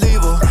 Then I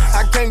leave her.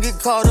 I can't get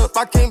caught up,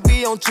 I can't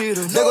be on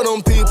cheaters. Look at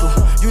them people,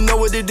 you know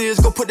what it is.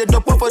 Go put that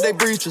dope before they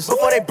breaches.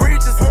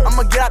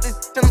 I'ma get out this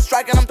shit, I'm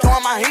striking, I'm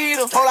throwing my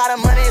heater. Whole lot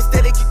of money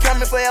instead, they keep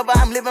coming forever.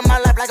 I'm living my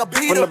life like a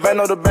Peter. From the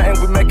band on the band,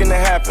 we making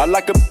it happen. I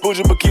like a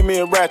bougie, but keep me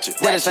in ratchet.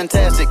 That is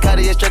fantastic.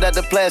 Cartier straight out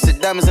the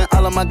plastic. Diamonds in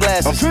all of my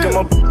glasses. I'm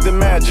my the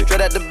magic.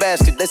 Straight out the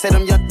basket. They say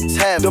them young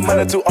have the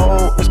money too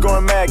old, it's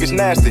growing mag, it's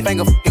nasty.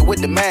 Finger f***ing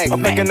with the mag.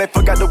 I'm thinking they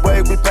forgot the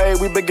way we pay.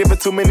 We been giving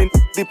too many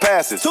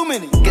passes. Too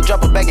many. Get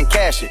drop it back and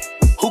cash it.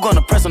 Who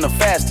gonna press on the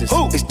fastest?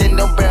 Who? Extend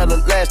them barrel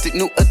elastic.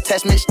 New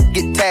attachments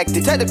get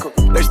tactic. Technical.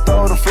 They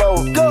stole the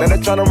flow. Now they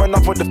tryna run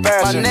off with the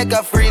fashion. My neck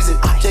got freezing.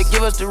 Just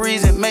give us the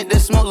reason. Make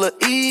this smoke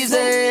look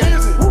easy.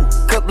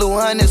 Cut blue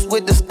hundreds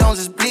with the stones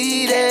is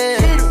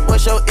bleeding.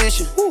 What's your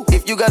issue?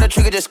 If you got a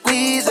trigger, just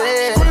squeeze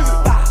it.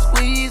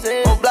 Squeeze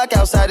it. On block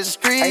outside the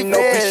street. Ain't no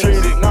peace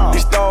treated.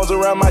 These stones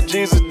around my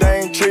Jesus,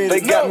 they ain't treated.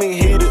 They got me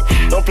heated.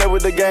 Don't play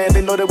with the game,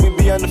 they know that we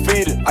be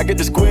undefeated. I get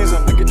the squeezing.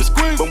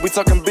 When we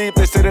talking beef,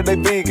 they say that they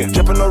vegan.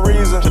 Drippin' no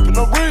reason.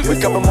 We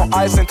cup them on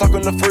ice and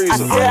talkin' the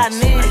freezer. I said I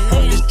need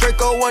it. This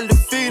Draco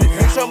undefeated.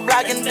 Hit your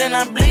block and then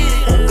I bleed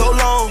it. Go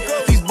long.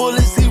 These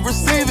bullets, he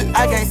receive it.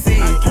 I can't see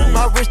it.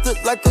 My wrist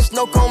look like a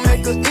snow cone,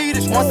 make her eat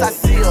it. Once I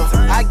see her,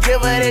 I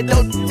give her that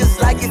dope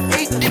just like it's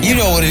eating. You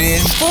know what it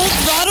is. Full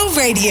Throttle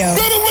Radio.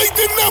 Better late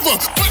than never,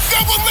 but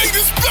never late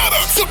is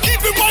better. So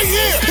keep it right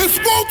here. It's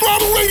Full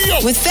Throttle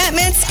Radio. With Fat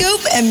Man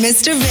Scoop and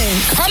Mr.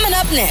 Vince. Coming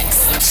up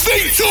next.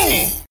 Stay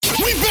tuned.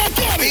 We back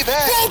at it.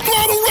 Full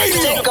Throttle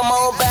Radio. Come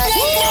on back.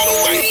 Full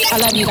Throttle Radio. I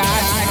love you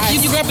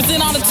guys. You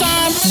represent all the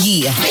time.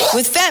 Yeah.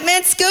 With Fat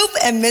Man Scoop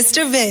and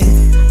Mr.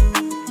 Vince.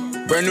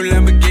 Brand new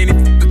Lamborghini,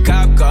 a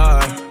cop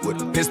car.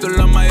 With a pistol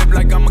on my hip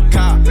like I'm a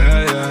cop.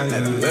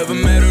 Have you ever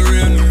met a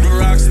real nigga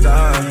rock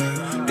star?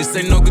 This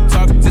ain't no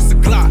guitar, but this a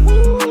clock.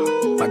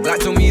 My Glock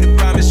told me to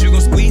promise you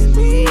gon' squeeze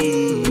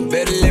me. You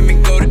better let me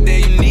go the day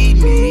you need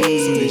me.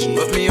 So bitch,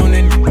 put me on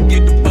that nigga,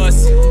 get the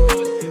bus.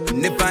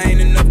 And if I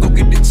ain't enough, go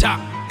get the chop.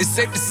 It's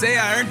safe to say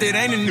I earned it,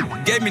 ain't a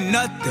nigga gave me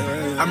nothing.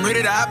 I'm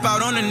ready to hop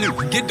out on a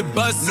nigga, get the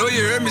bus. Know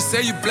you heard me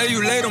say you play,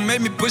 you late, don't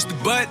make me push the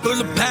butt. Full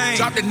of pain,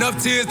 dropped enough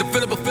tears to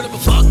fill up a fuck.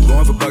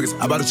 Going for buggers,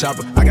 I bought a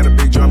chopper. I got a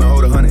big drum and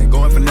hold 100.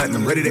 Going for nothing,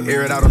 I'm ready to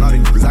air it out on all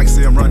these niggas. I can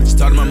see I'm running. She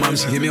talked to my mom,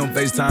 she hit me on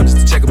FaceTime just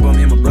to check up on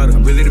me and my brother.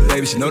 I'm really the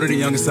baby, she know that the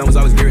youngest son was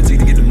always guaranteed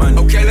to get the money.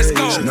 Okay, let's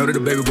go. She know that the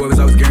baby boy was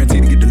always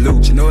guaranteed to get the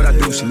loot. She know what I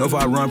do, she know if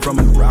I run from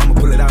it, I'ma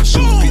pull it out and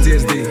shoot.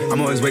 PTSD, I'm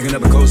always waking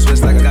up in cold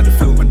sweats like I got the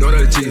flu. My daughter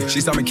a G,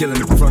 she saw me killing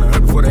it in front of her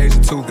before the age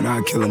of 2. And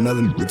I'd kill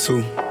another nigga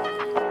too.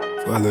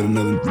 Before I let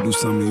another nigga do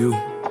something to you.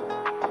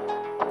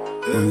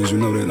 As long as you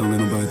know that, don't let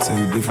nobody tell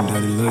you different,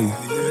 daddy love you.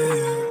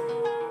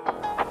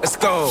 Let's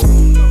go.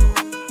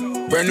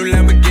 Brand new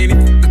Lamborghini,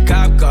 a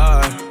cop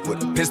car.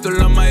 With a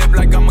pistol on my hip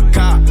like I'm a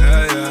cop.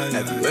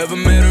 Have you ever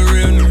met a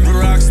real nigga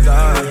rock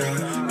star?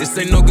 This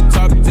ain't no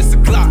guitar, but this a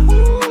clock.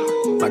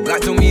 My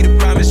Glock told me to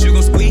promise you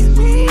gon' squeeze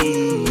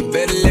me. You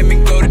better let me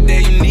go the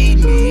day you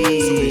need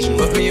me. So bitch,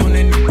 put me on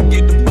that nigga,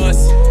 get the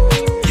bus.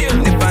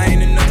 And if I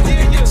ain't enough, go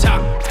get your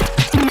chop.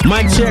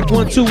 Mic check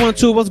 1 2 1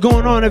 2. What's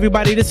going on,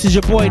 everybody? This is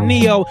your boy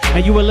Neo,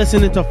 and you are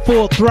listening to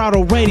Full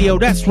Throttle Radio.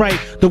 That's right,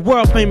 the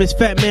world famous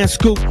Fat Man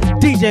Scoop,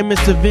 DJ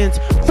Mr. Vince,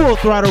 Full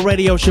Throttle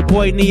Radio. It's your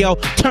boy Neo.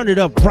 Turn it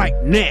up right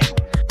now.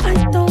 I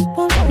don't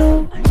want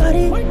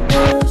nobody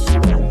else.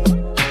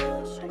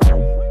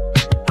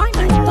 I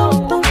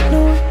don't want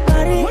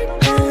nobody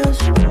else.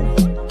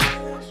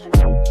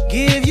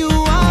 Give you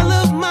all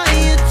of my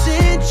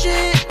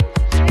attention.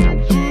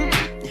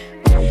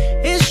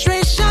 It's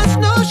straight shots,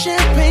 no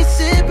champagne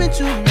sipping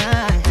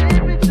tonight.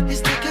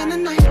 It's the kind of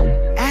night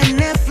at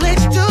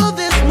Netflix, do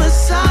this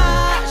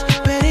massage.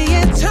 Better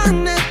yet,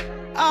 turn it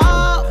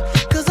off,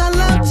 'cause I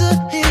love to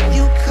hear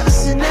you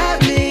cussing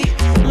at me.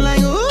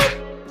 Like, ooh,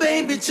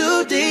 baby,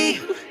 too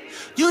deep.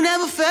 You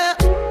never felt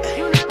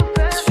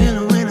this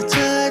feeling when I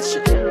touch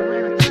you.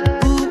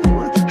 Ooh,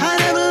 I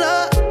never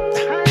loved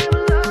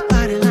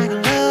nobody like I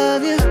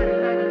love you.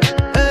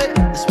 Hey,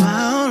 that's why I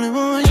only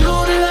want you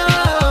to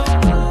love.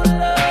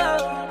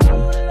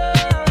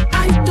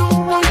 I don't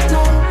want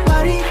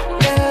nobody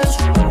else.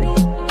 I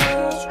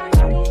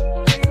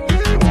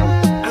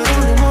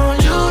only want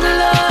you to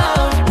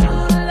love.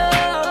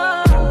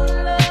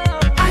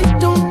 I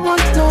don't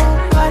want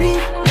nobody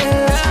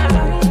else.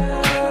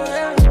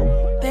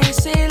 They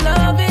say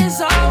love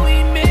is all we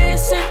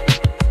missing.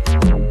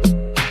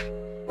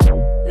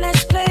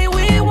 Let's play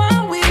we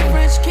want, we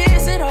French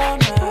kiss it all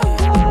night.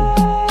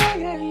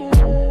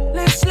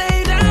 Let's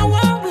lay down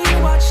while we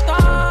watch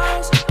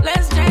stars.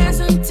 Let's dance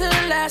until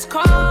last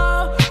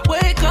call.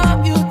 Wake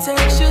up, you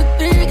text, you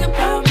think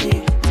about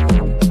me.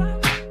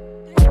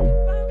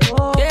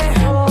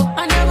 Yeah, I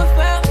never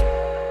felt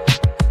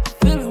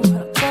feeling when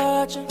I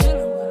touch you.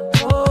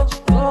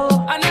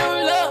 I never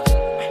loved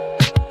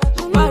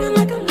nobody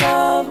like I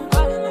love.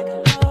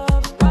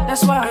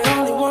 That's why I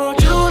only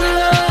want you to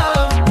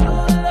love.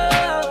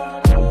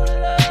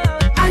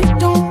 I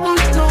don't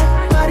want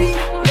nobody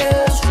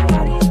else. I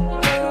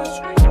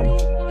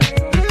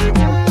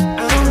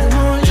only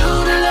want you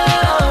to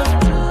love.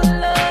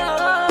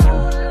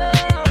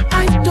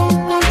 I don't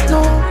want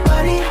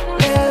nobody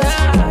else.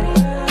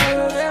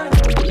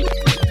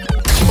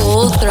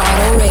 Full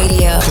Throttle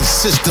Radio.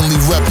 Consistently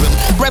reppin'.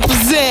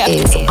 Represent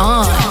is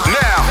on.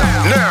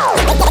 Now.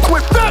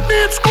 With Fat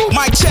Man Scoop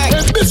Mic check.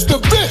 and Mr.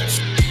 Vince.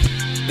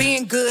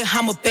 Being good,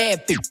 I'm a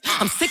bad bitch.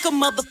 I'm sick of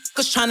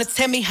motherfuckers trying to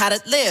tell me how to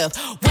live.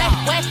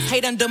 Whack,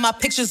 hate under my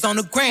pictures on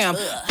the gram.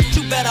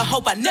 You better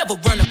hope I never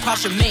run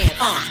across your man.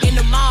 In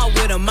the mall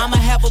with him, I'ma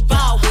have a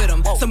ball with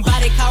him.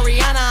 Somebody call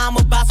Rihanna,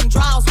 I'ma buy some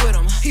draws with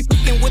him. He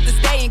fucking with the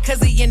staying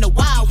cause he into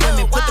wild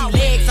women. Put them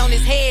legs on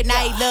his head, now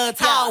he love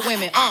tall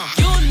women.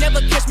 You'll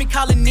never catch me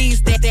calling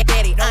these daddy.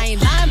 I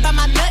ain't lying by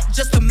my nut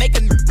just to make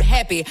a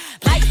happy.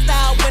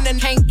 Lifestyle winner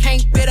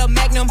can't fit a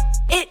magnum.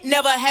 It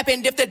never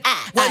happened if the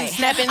wasn't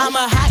snapping. I'm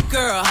a hot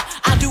girl,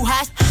 I do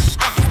high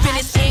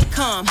finish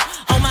income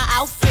on my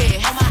outfit.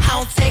 I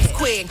don't text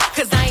quick,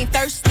 cause I ain't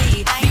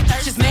thirsty. These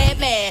bitches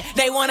mad,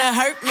 they wanna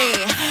hurt me.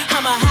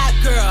 I'm a hot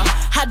girl,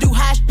 I do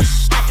high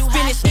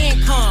finish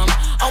income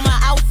on my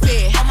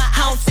outfit. I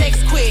don't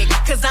text quick,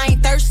 cause I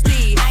ain't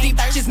thirsty. These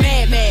bitches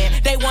mad,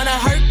 they wanna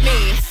hurt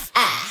me.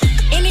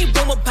 Any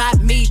rumor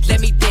about me,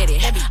 let me get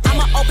it. I'm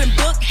an open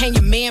book, and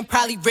your man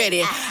probably read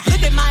it.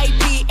 Look at my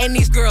EP, and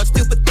these girls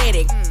still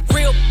pathetic.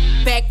 Real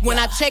back when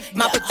I check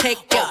my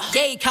protector.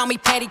 Yeah, call me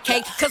patty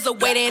cake, cause the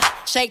way that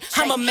shake,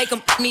 I'ma make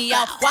them me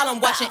out while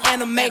I'm watching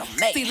anime.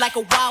 See like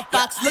a wild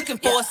fox looking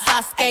for a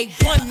Sasuke.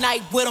 One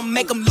night with them,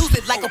 make them lose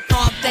it like a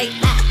prom date.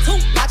 2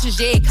 watches,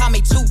 yeah, call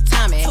me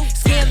 2-timing.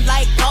 Skin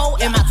like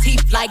gold, and my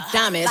teeth like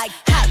diamonds.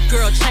 Hot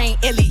girl chain,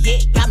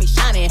 Elliot, got me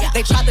shining.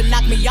 They tried to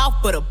knock me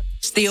off, but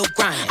still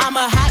grinding. I'm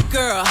a hot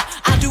girl,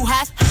 I do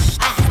hot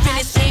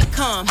finish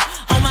income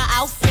on my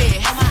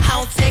outfit. I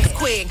don't text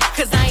quick,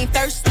 cause I ain't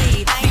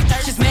thirsty. These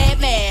bitches mad,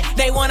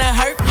 they wanna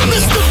hurt me.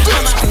 Mr.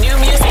 Vince, new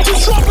music,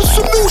 just dropping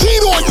some new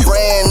heat on you.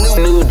 Brand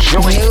new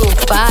joint. New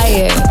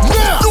fire.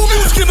 Now, new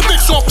music in the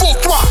mix on Full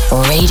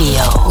Throttle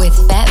Radio with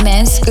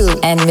Fatman Scoop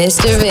and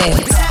Mr.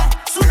 Vince.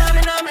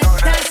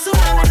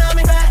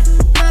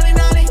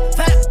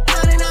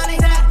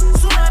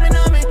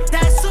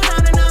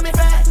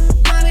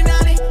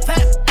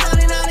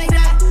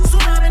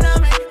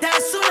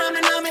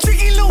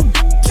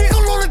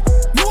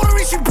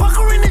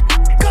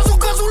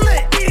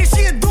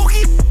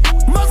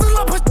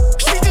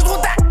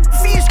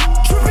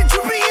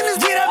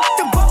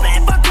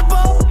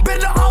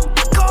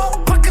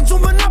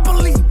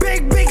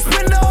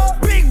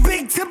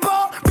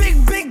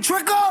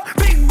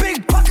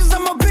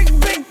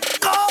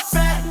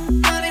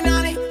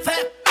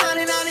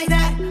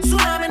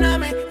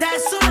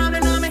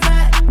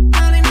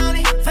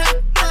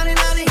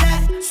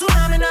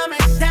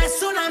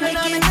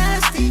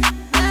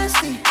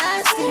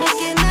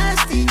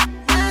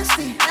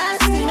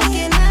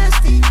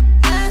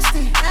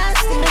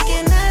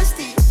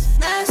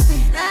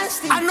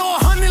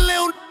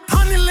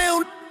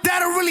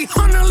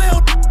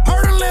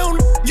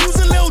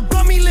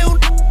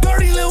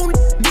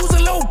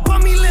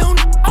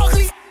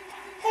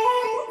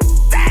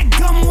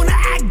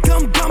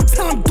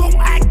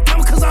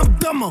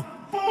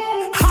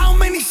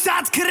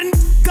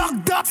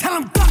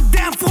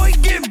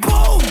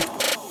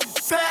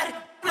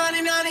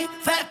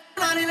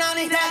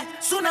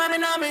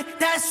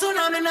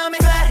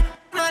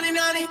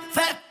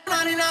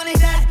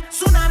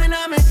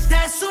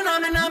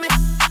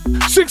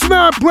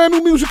 Brand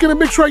new music in the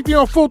mix right there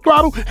on Full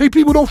Throttle. Hey,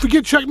 people, don't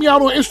forget, check me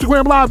out on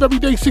Instagram Live every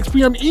day, 6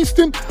 p.m.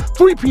 Eastern,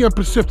 3 p.m.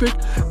 Pacific.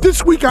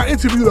 This week, I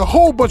interviewed a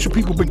whole bunch of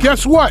people, but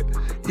guess what?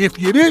 If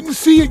you didn't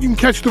see it, you can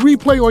catch the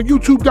replay on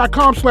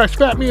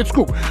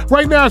youtube.com/FatmanScoop.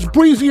 Right now, it's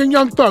Breezy and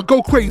Young Thug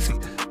Go Crazy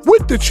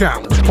with the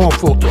challenge on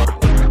Full Throttle.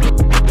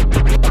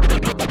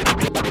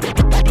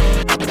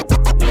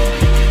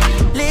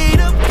 Lead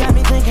up, got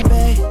me thinking,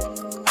 babe.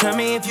 Tell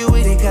me if you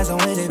with it, cause I'm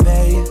with it,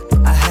 babe.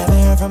 I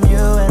haven't heard from you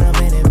and I'm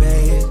in it,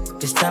 babe.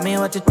 Just tell me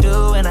what to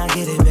do and I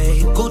get it,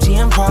 babe. Gucci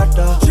and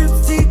Prada. Trip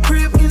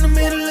crib in the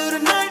middle of the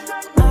night.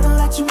 I know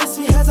that you miss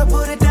me as I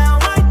put it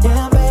down right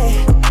down,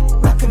 babe.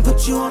 I can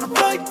put you on a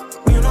flight.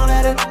 You know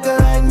that a nigga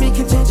like me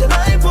can change your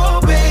life, oh,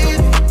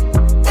 baby.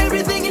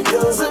 Everything you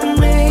do is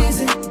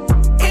amazing.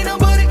 Ain't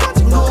nobody got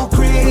to go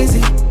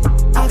crazy.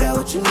 I got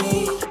what you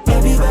need.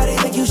 Everybody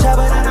think you shy,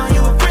 but I know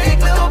you a freak,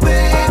 little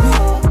baby.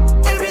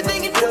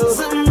 Everything you do is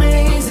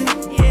amazing.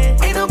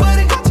 Ain't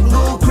nobody got to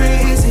go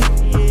crazy.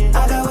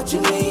 I got what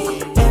you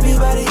need.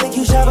 Everybody think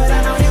you shy, but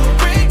I know you a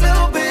freak,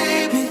 little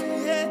baby.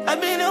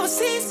 I've been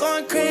overseas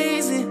going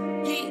crazy.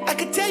 I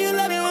could tell you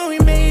love it when we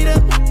made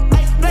up.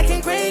 Black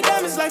and gray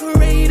diamonds like a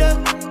radar.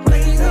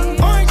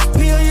 Orange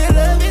peel, your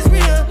love is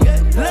real.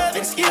 Love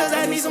and skills,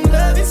 I need some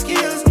love and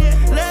skills.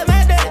 Love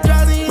my dad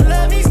draws and you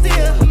love me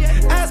still.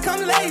 Eyes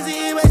come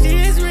lazy, but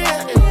she is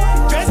real.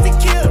 Dressed to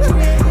kill.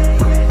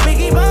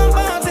 Biggie bomb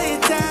bomb till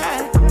you're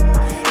tired.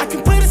 I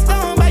can put a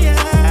stone by your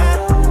eye.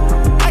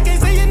 I can't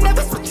say you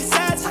never switch your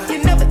sides. You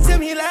never tell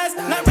me lies.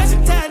 Not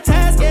rushing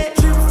ties, yeah.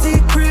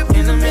 Trip crib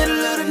in the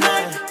middle of the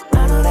night.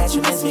 I know that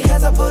you miss me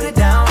cause I put it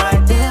down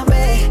right there,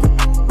 babe.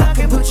 I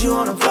can put you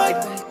on a flight.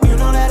 You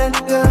know that a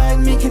nigga like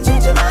me can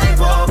change your life,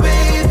 oh,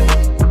 baby.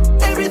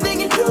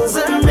 Everything you do is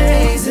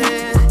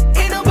amazing.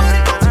 Ain't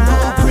nobody got to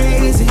go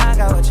crazy. I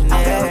got what you need.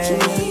 I got what you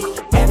need.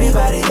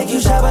 Everybody think you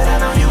shy, but I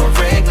know you a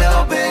freak,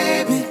 little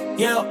baby.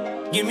 Yo,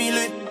 give me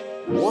lit.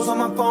 Walls on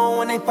my phone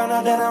when they find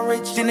out that I'm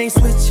rich, then they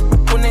switch.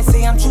 When they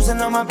say I'm choosing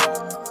on my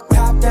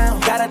top down,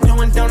 got her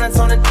doing donuts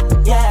on the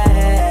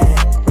yeah.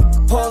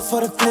 Pause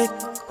for the flick.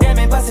 Damn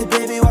it, bust it,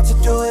 baby, watch her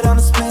do it on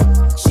the split.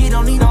 She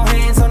don't need no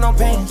hands or no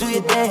pain. Do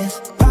your dance,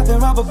 poppin'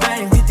 rubber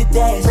bands, hit the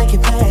dash, make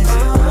it fast.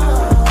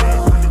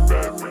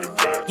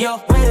 Yo,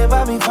 wait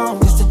about me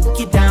phone just to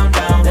get down.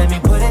 Let me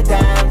put it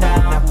down.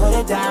 Now put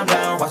it down.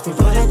 Watch me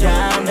put it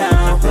down.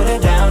 Now put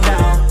it down.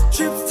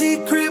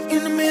 Trip crib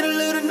in the middle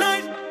of the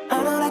night.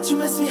 I know that you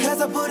miss me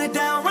as I put it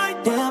down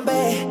right down,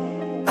 babe.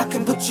 I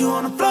can put you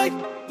on a flight.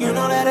 You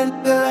know that a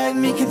nigga like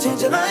me can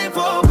change your life,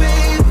 oh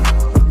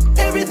baby.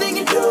 Everything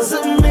you do is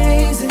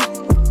amazing.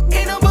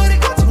 Ain't nobody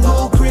got to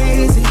go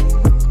crazy.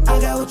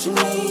 I got what you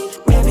need.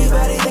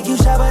 Everybody think you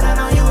shy, but I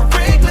know you a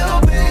freak, little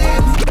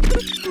baby.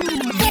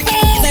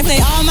 They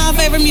play all my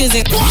favorite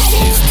music.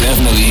 It's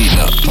definitely heating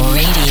up.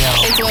 Radio.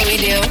 It's what we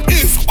do.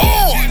 It's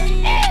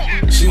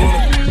on. She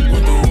wanna.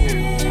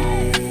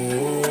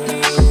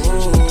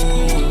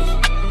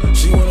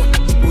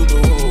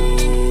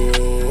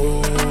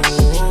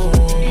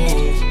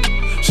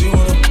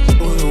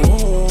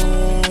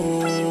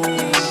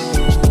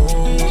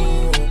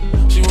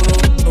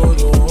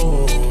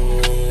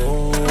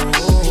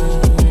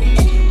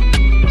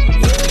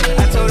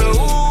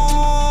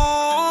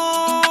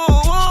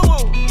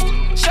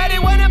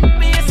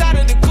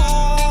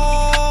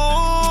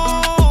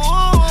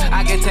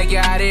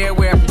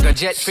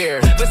 Jet fare,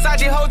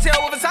 Versace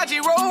hotel with Versace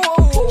roll.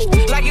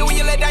 Like it when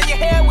you let down your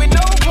hair with no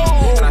comb.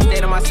 And I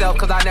say to myself,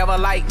 cause I never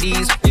like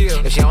these.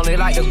 If she only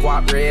like the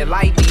guap red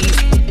like these,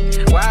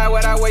 why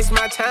would I waste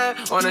my time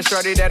on a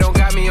shorty that don't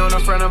got me on the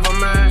front of her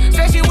mind?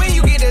 Especially when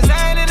you get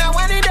designed and I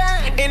want it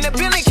done. And the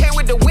Billy came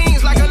with the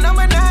wings like a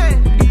number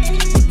 9.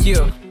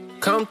 Yeah,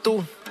 come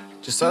through,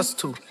 just us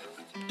two.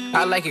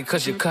 I like it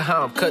cause you cut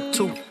how I'm cut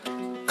too.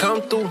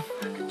 Come through,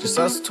 just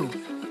us two.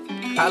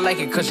 I like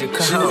it cause you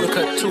cut how I'm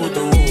cut too.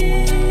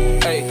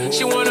 Hey,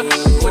 she wanna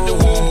with the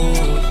woo,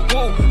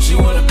 woo. She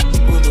wanna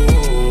with the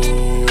woo.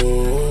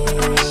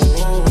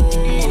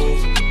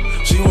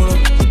 She wanna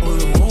with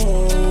the woo.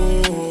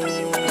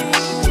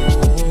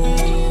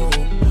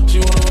 She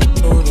wanna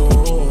with the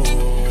woo.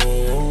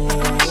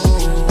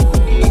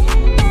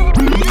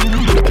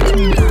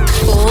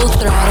 Full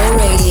Throttle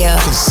Radio.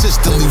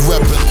 Consistently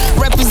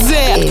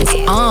represent is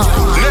on.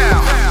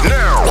 Now.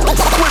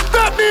 With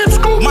Fat Man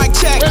Scoop. Mic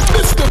check. And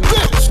Mr.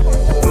 Vince.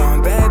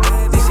 One bad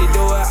bitch, she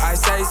do what I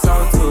say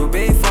so. 2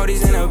 big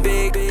 40s in a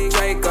big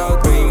Draco.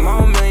 3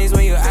 more millions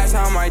when you ask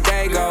how my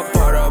day go.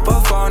 Put up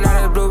a phone,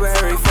 not a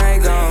blueberry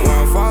fago.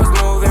 1 false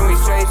move and we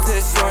straight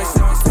to short.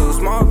 2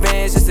 small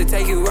bands just to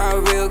take you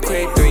out real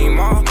quick. 3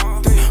 more,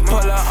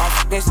 pull up on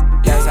fucking shit.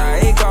 That's how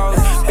it goes.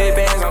 Big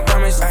bands, I'm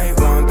coming straight.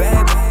 One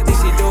bad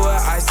bitch, she do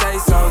what I say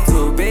so.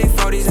 2 big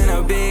 40s in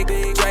a big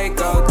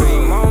Draco. 3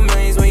 more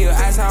millions when you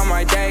ask how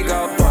my day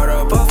go. Put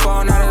up a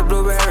phone, not a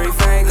blueberry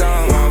fago.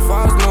 1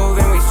 false move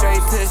and we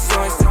straight to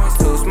short.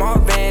 2 small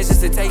bands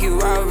just to take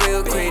you out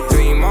real quick.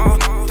 3 more,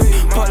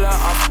 pull up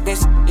on fucking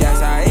shit.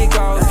 That's how it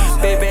goes.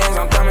 Big bands,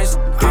 I'm coming.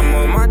 I'm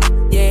on my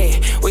yeah.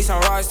 We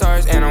some rock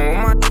stars and I'm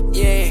on my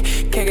yeah.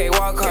 KK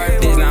walk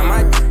hard. This not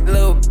my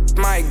little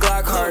my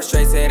Glock hard.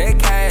 Straight to the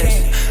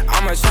cash.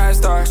 I'm a trap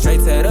star.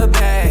 Straight to the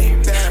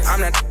bag. I'm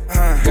the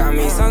got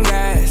me some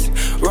gas.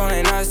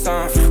 Rolling up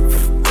some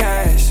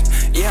cash.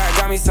 Yeah, I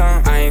got me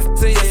some. I ain't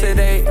f***ed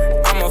yesterday.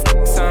 I'm a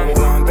some.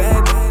 One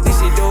bad bitch,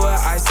 she do what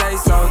I say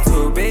so.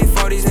 2 big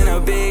 40s in a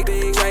big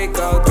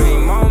Draco. 3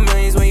 more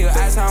millions when you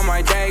ask how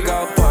my day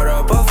go. Put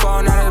up a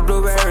phone, not a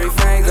blueberry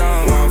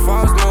fago. 1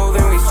 false move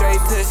and we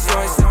straight to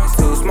short.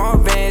 2 small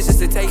bands just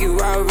to take you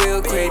out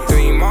real quick.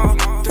 3 more,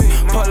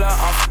 pull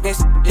up on fucking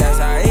shit. That's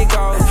how it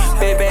goes.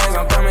 Big bands,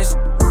 I'm coming.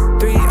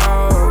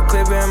 3-0,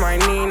 clipping my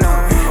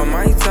Nina. On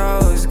my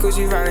toes,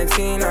 Gucci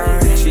Valentina.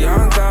 She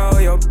on go,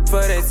 yo,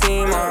 for the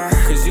team,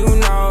 cause you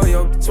know,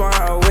 yo, want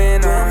a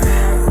winner.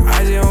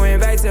 I just went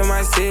back to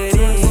my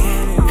city,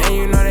 and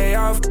you know they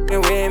all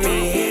f***ing with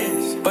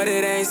me. But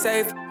it ain't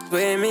safe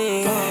with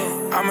me.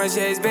 I'ma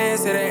chase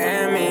bands to the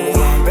enemy.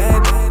 One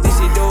bad bitch,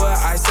 she do what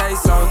I say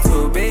so.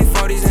 2 big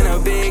 40s in a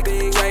big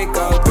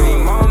Draco. 3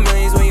 more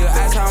millions when you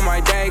ask how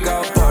my day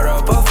go. Put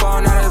up a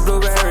phone, not a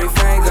blueberry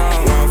fago.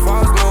 1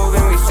 false move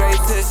and we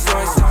straight to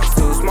short.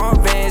 2 small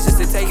bands just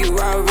to take you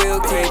out real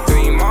quick.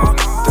 3 more,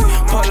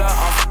 pull up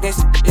on fucking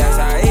shit. That's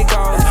how it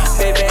goes.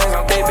 Big bands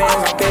on big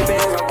bands on big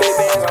bands on big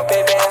bands on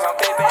big bands on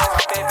big bands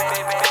on big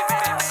bands on big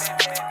bands.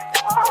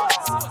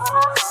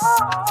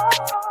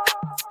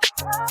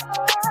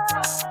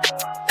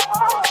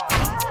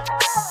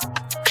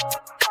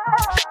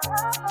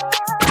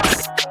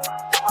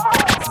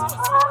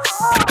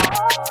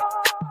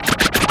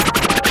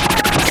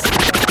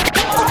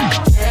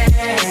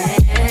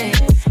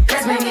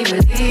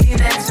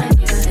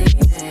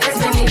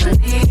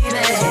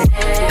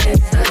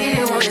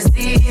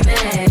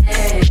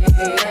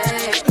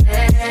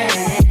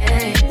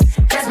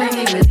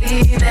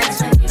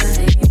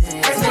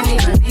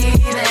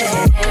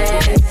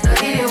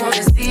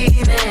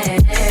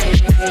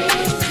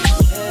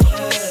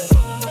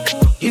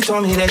 You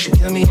told me that you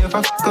kill me if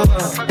I fuck up.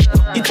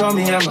 You told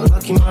me I'm a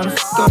lucky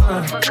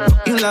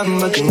motherfucker. You love him,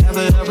 but you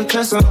never ever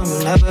trust him.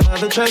 You never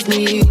ever trust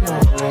me. No.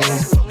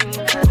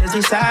 There's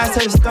 2 sides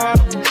to the story,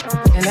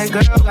 and that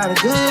girl got a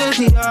good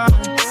PR.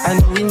 I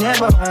know we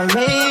never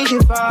make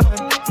it far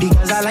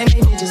because I like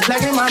me bitches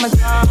black and mama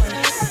car.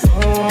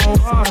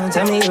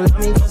 Tell me you love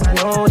me cause I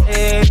know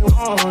they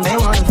want. They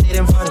wanna fit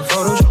in for the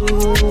photo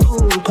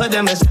shoot. Put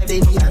them aside, they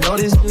need, I know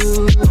this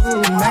dude.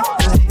 My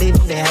friends, they do,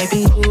 they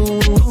happy.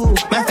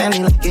 My family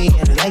like it,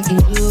 yeah, they like you.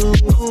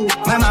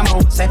 My mama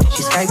Said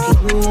she's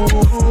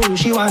Skyping you,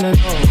 she wanna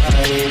know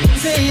about it.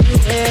 Say it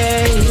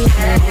today.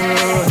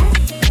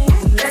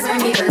 Let's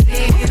make me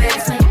believe it.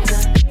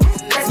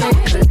 Let's make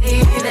me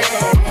believe it.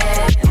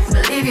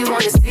 Believe you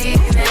wanna speak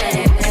it.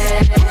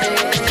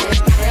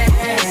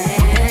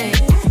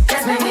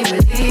 Let's make me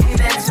believe it.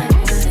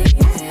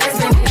 Let's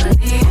make me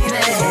believe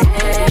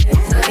it.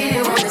 Believe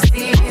you wanna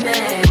speak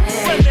it.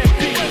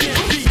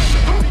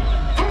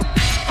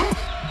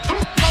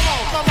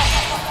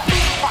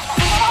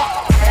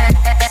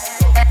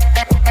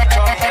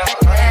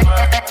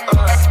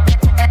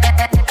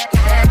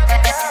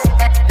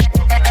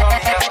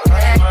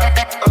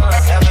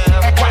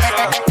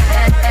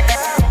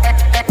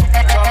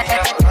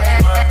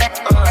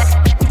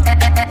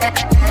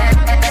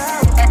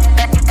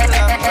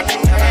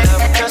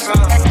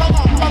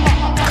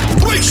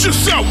 Brace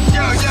yourself.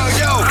 Yo.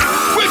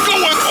 We're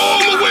going all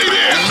the way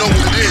there. You know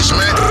what it is,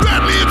 man.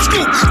 Batman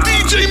Scoop,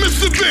 DJ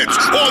Mr. Vince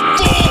on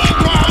Full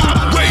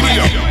Throttle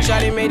Radio.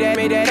 Shawty made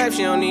that type,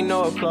 she don't need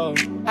no applause.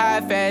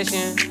 High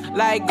fashion,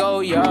 like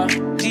Goya,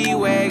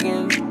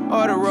 G-Wagon,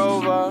 or the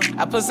Rover.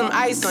 I put some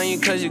ice on you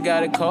cause you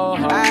got a cold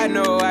heart. I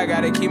know I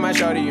gotta keep my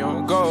shawty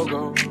on go.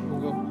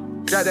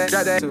 Drop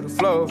that to the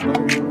floor.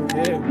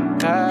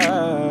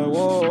 Yeah.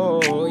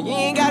 Whoa. You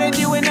ain't gotta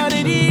do another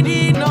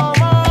DD no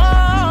more.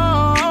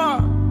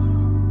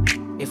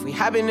 If we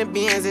hop in the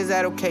Benz, is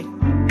that okay?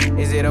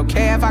 Is it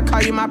okay if I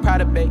call you my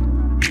Prada babe?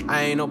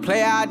 I ain't no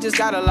player, I just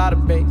got a lot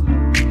of bass.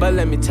 But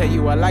let me tell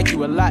you, I like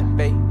you a lot,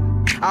 babe.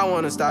 I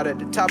wanna start at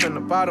the top and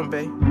the bottom,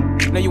 babe.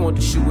 Now you want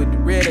the shoe with the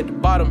red at the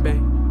bottom,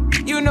 babe.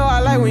 You know I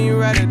like when you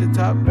right at the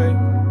top, babe.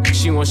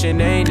 She wants your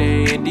name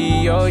and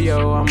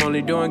D-Yo-Yo. I'm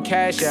only doing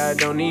cash, I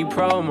don't need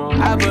promo.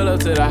 I pull up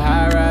to the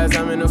high rise,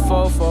 I'm in the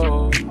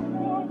fofo.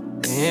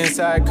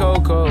 Inside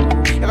Coco.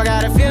 If I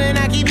got a feeling,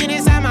 I keep it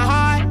inside my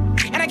heart.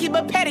 And I keep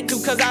a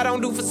pedicure cause I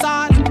don't do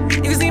facades.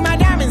 You can see my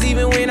diamonds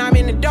even when I'm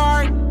in the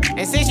dark.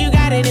 And since you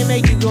got it, it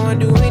make you go and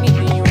do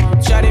anything you want.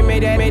 Shawty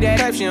made that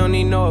type, she don't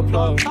need no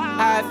applause.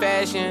 High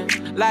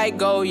fashion, like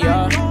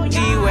Goya,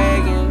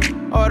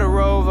 G-Wagon, or the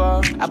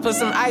Rover. I put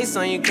some ice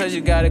on you cause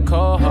you got a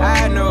cold heart.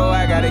 I know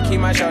I gotta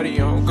keep my shawty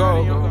on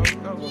go.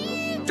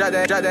 Drop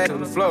that to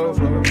the floor.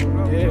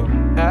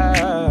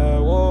 Yeah.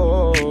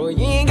 Whoa.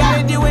 You ain't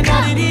gotta do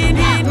another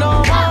DD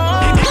no more.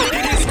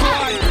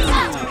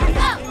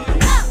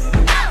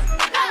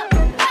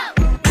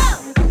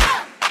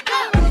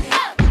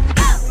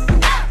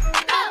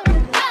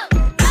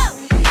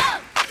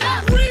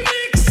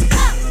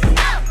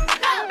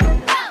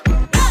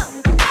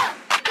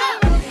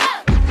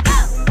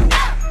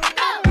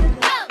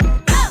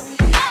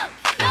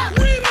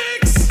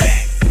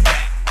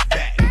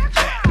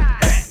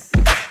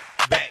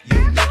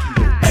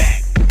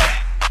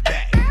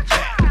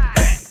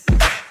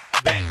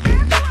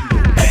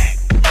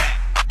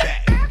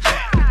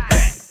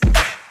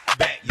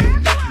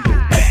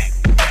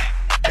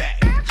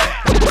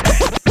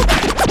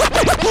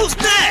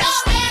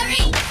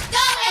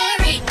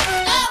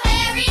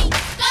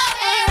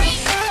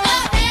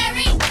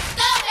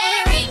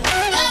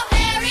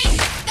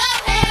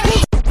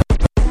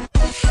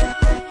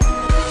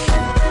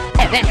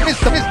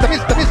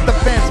 Mr.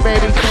 Vince,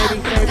 baby.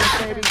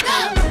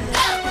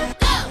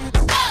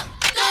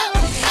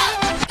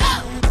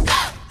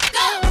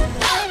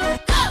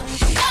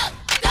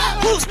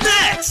 Who's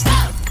next?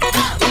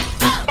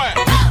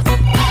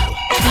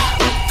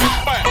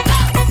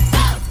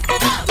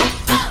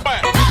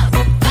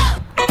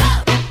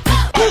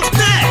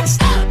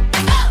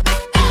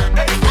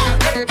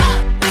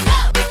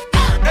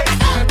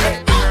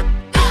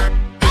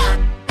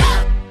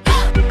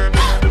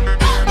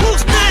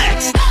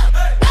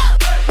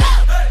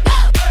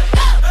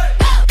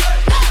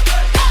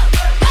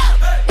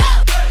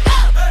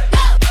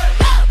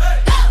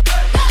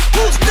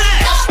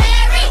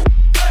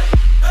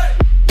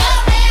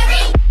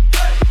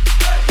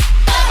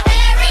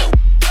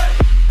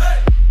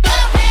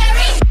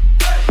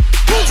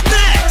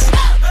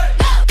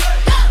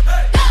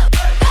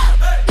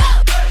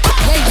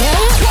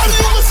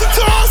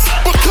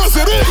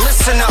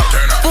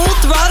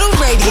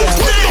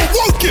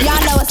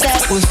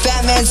 With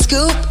Fat Man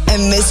Scoop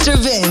and Mr.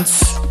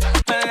 Vince.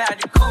 Pulling out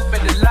the coupe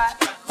at the lot.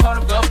 Told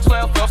him go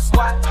 12, go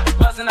squat.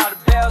 Buzzing all the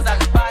bells out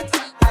the box.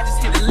 I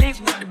just hit a lick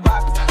with the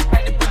box.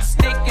 Had to put the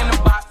stick in the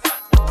box.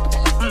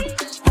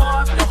 Pour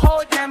up the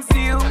whole damn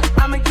seal.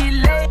 I'ma get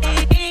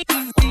lazy.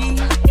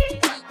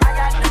 I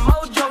got the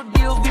mojo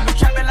deals. We been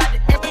trapping like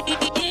the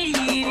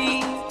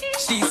 80s.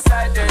 She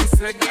said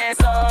that again,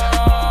 so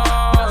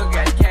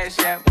got cash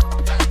out.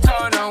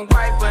 Told them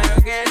white, but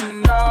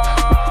again, no.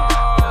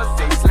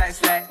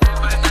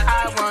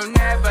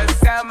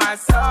 My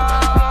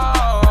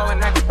soul,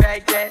 and I can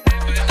back that.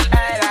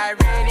 And I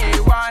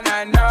really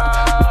wanna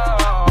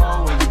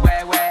know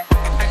where you at,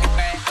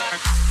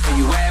 where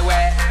you at,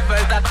 where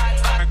first up,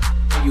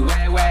 where you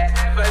at, where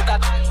first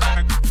up,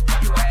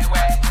 you at,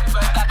 where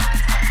first up.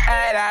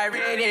 And I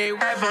really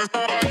first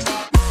up,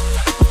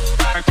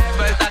 first up,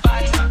 first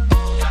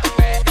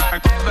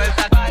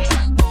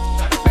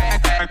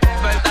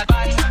up,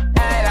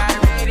 and I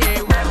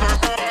really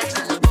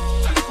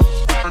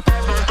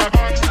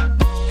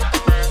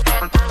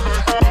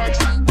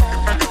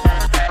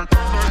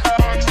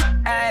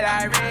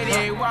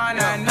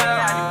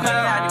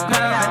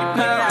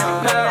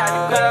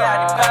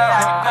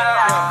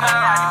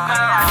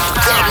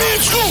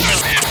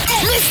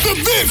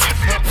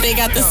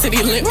off the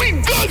city limits. We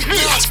good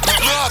hits,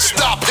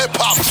 non-stop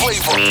hip-hop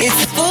flavor.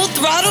 It's Full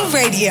Throttle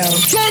Radio.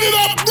 Turn it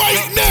up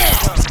right now.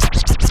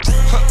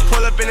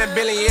 Pull up in a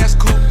Billy, yeah, it's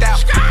cooped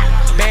out.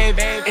 Babe,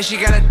 and she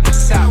got a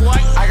diss out.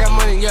 I got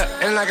money, yeah,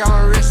 and I got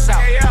my wrist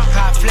out.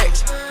 High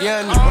flex,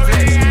 yeah, new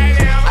flex.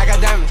 I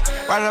got diamonds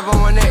right up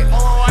on my neck.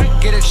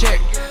 Get a check,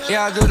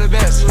 yeah, I do the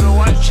best.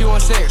 She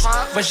want sex,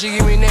 but she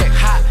give me neck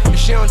hot. If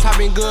she on top,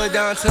 ain't good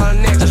down to her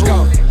neck. Let's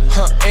go.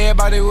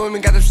 Everybody with me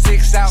got them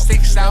sticks out.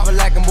 But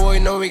like a boy,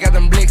 know we got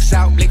them blicks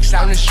out. On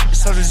the shit,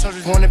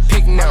 soldiers wanna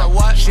pick now.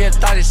 She had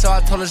thought it, so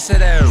I told her sit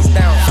down.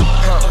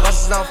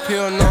 Buses off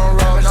pill, no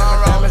roll.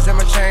 Diamonds in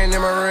my chain,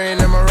 in my ring,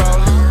 in my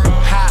roller.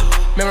 Hot,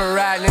 remember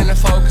riding in the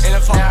Focus.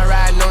 Now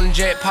riding on the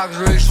jet, pockets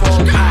really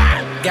swole.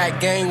 Got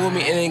gang with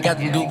me and ain't got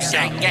them dukes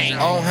out. I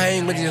don't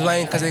hang with these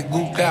lanes cause they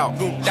gooped out.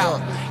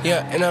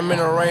 Yeah, and I'm in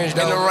the range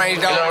though.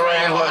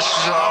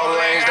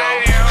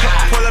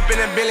 Pull up in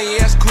a Billy,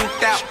 yeah, it's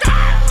cooped out.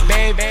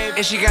 Babe,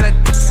 and she got a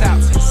diss out.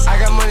 I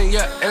got money,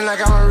 yeah, and I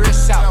got my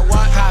wrist out.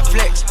 High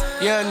flex,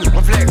 yeah, new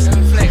flex.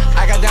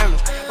 I got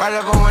diamonds right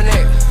up on my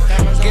neck.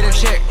 Get a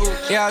check,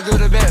 yeah, I do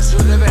the best.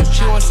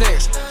 She want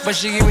sex, but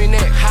she give me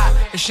neck hot.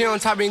 If she on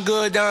top, ain't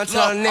good down to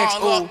her next.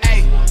 Ooh.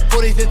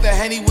 45th of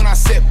Henny when I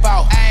sip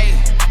out.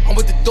 I'm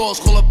with the dogs,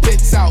 call her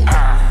bits out.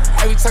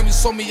 Every time you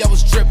saw me, I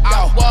was dripped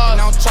out. And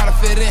I don't try to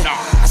fit in,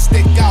 I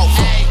stick out.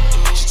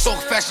 She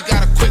talk fast, she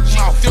got a quick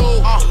mouth.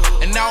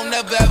 And I don't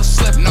never ever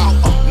slip, no.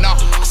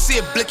 I see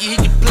a blicky, he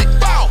can blick,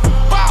 bow.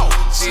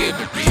 See a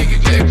blicky, he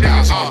can blick,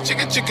 bow.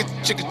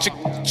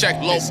 Chicka,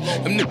 check low.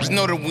 Them niggas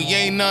know that we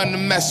ain't nothing to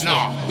mess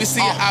with. We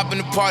see you hop in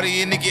the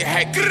party and they get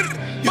hacked.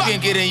 You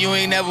can get in, you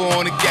ain't never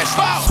on the guest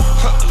list.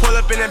 Pull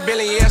up in a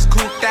Billy, yeah, it's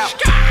cooped out.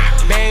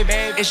 Babe,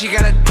 and she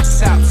got a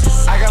diss out.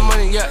 I got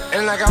money, yeah,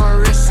 and I got my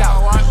wrist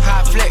out.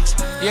 High flex,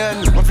 yeah,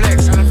 new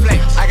flex.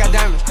 I got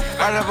diamonds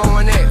right up on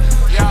my neck.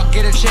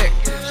 Get a check,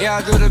 yeah,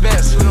 I do the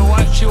best.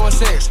 She want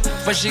sex,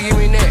 but she give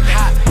me neck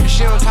hot. If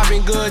she on top,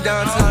 ain't good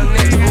down to her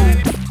neck.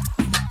 Ooh.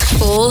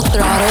 Full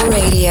Throttle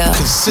Radio.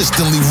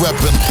 Consistently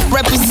reppin'.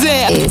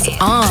 Represent. Is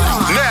on.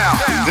 Now.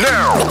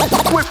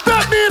 With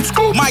Fatman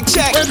Scoop. Mic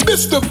check. And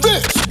Mr.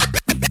 Vince.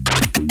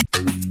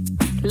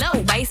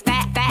 Low waist,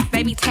 fat,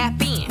 baby,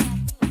 tap in.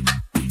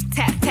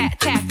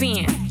 Tap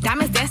in.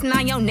 Diamonds dancing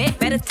on your neck,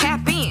 better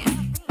tap in.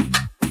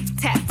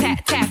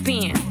 Tap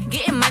in.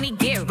 Getting money,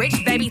 get rich,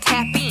 baby,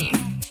 tap in.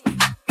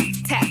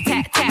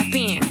 Tap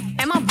in.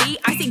 MLB,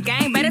 icy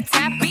gang, better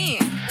tap in.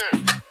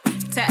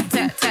 Tap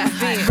in.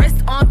 Wrist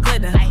on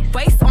glitter,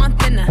 waist on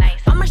thinner.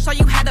 I'ma show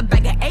you how to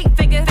bag an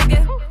 8-figure.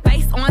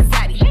 Face on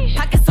zaddy,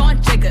 pockets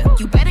on jigger.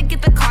 You better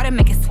get the card and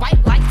make it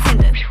swipe like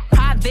Tinder.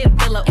 Private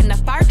villa in the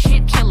fire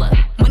chinchilla.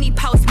 When he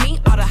post me,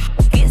 all the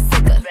get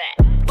sicker.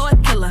 For a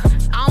killer,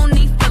 I don't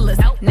need fillers.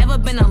 Never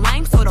been a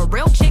lame, so the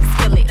real chicks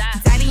feel it.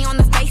 Daddy on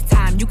the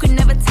FaceTime, you can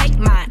never take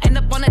mine. End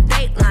up on a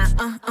date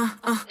line,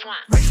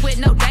 Rich with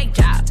no day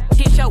job,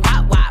 hit your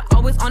wop.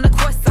 Always on the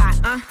court side,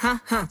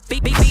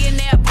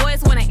 Billionaire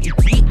boys wanna eat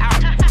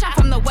out. Shot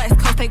from the West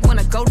Coast, they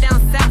wanna go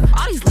down south.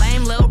 All these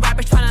lame little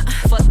rappers tryna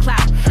fuck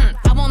clout.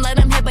 I won't let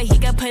him hit, but he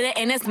can put it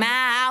in his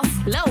mouth.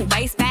 Low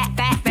waist, fat,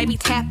 baby,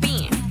 tap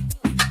in.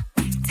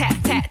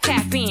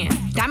 Tap in.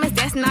 Diamonds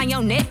dancing on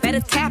your neck,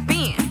 better tap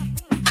in.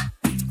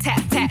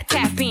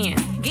 Tap in.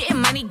 Getting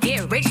money,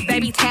 get rich,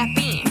 baby, tap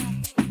in.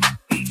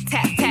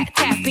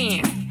 Tap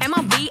in.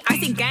 MLB,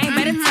 icy gang,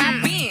 better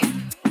tap in.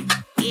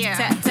 Yeah.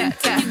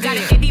 Tap. You got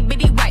an itty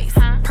bitty waist,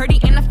 pretty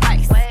in the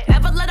face.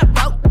 Never let a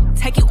broke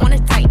take you on a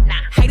date.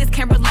 Haters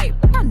can't relate,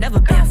 I've never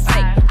been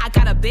fake. I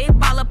got a big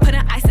baller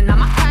putting icing on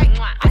my cake.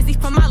 Icy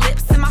from my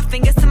lips and my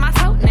fingers to my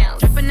toenails.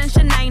 Dripping in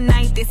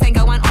Sinead, this ain't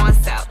going on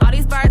sale. All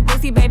these birds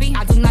busy, baby,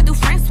 I do not do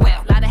friends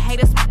well. Lot of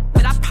haters,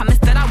 but I promise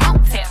that I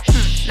won't tell.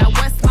 Now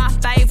what's my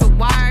favorite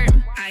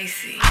word?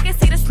 Icy. I can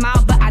see the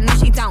smile, but I know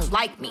she don't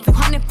like me.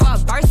 200 for a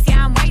verse,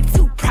 yeah, I'm way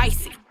too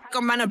pricey.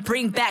 I'm gonna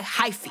bring back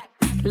hyphy.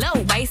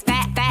 Low waist,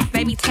 fat,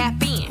 baby,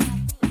 tap in.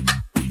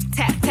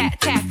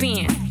 Tap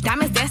in.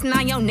 Diamonds dancing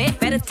on your neck,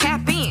 better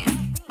tap in.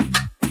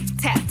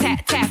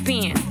 Tap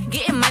in.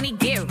 Getting money,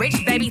 get rich,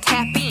 baby,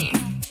 tap in.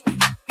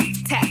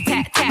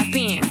 Tap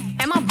in.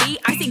 MLB,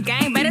 icy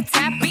gang, better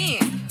tap in.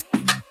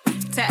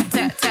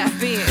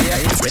 Tap in.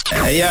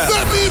 Yeah.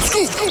 Fatman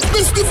Scoop,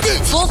 Mr.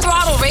 Vince. Full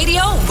Throttle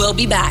Radio, we'll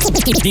be back.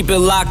 Keep it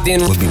locked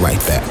in. We'll be right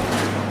back.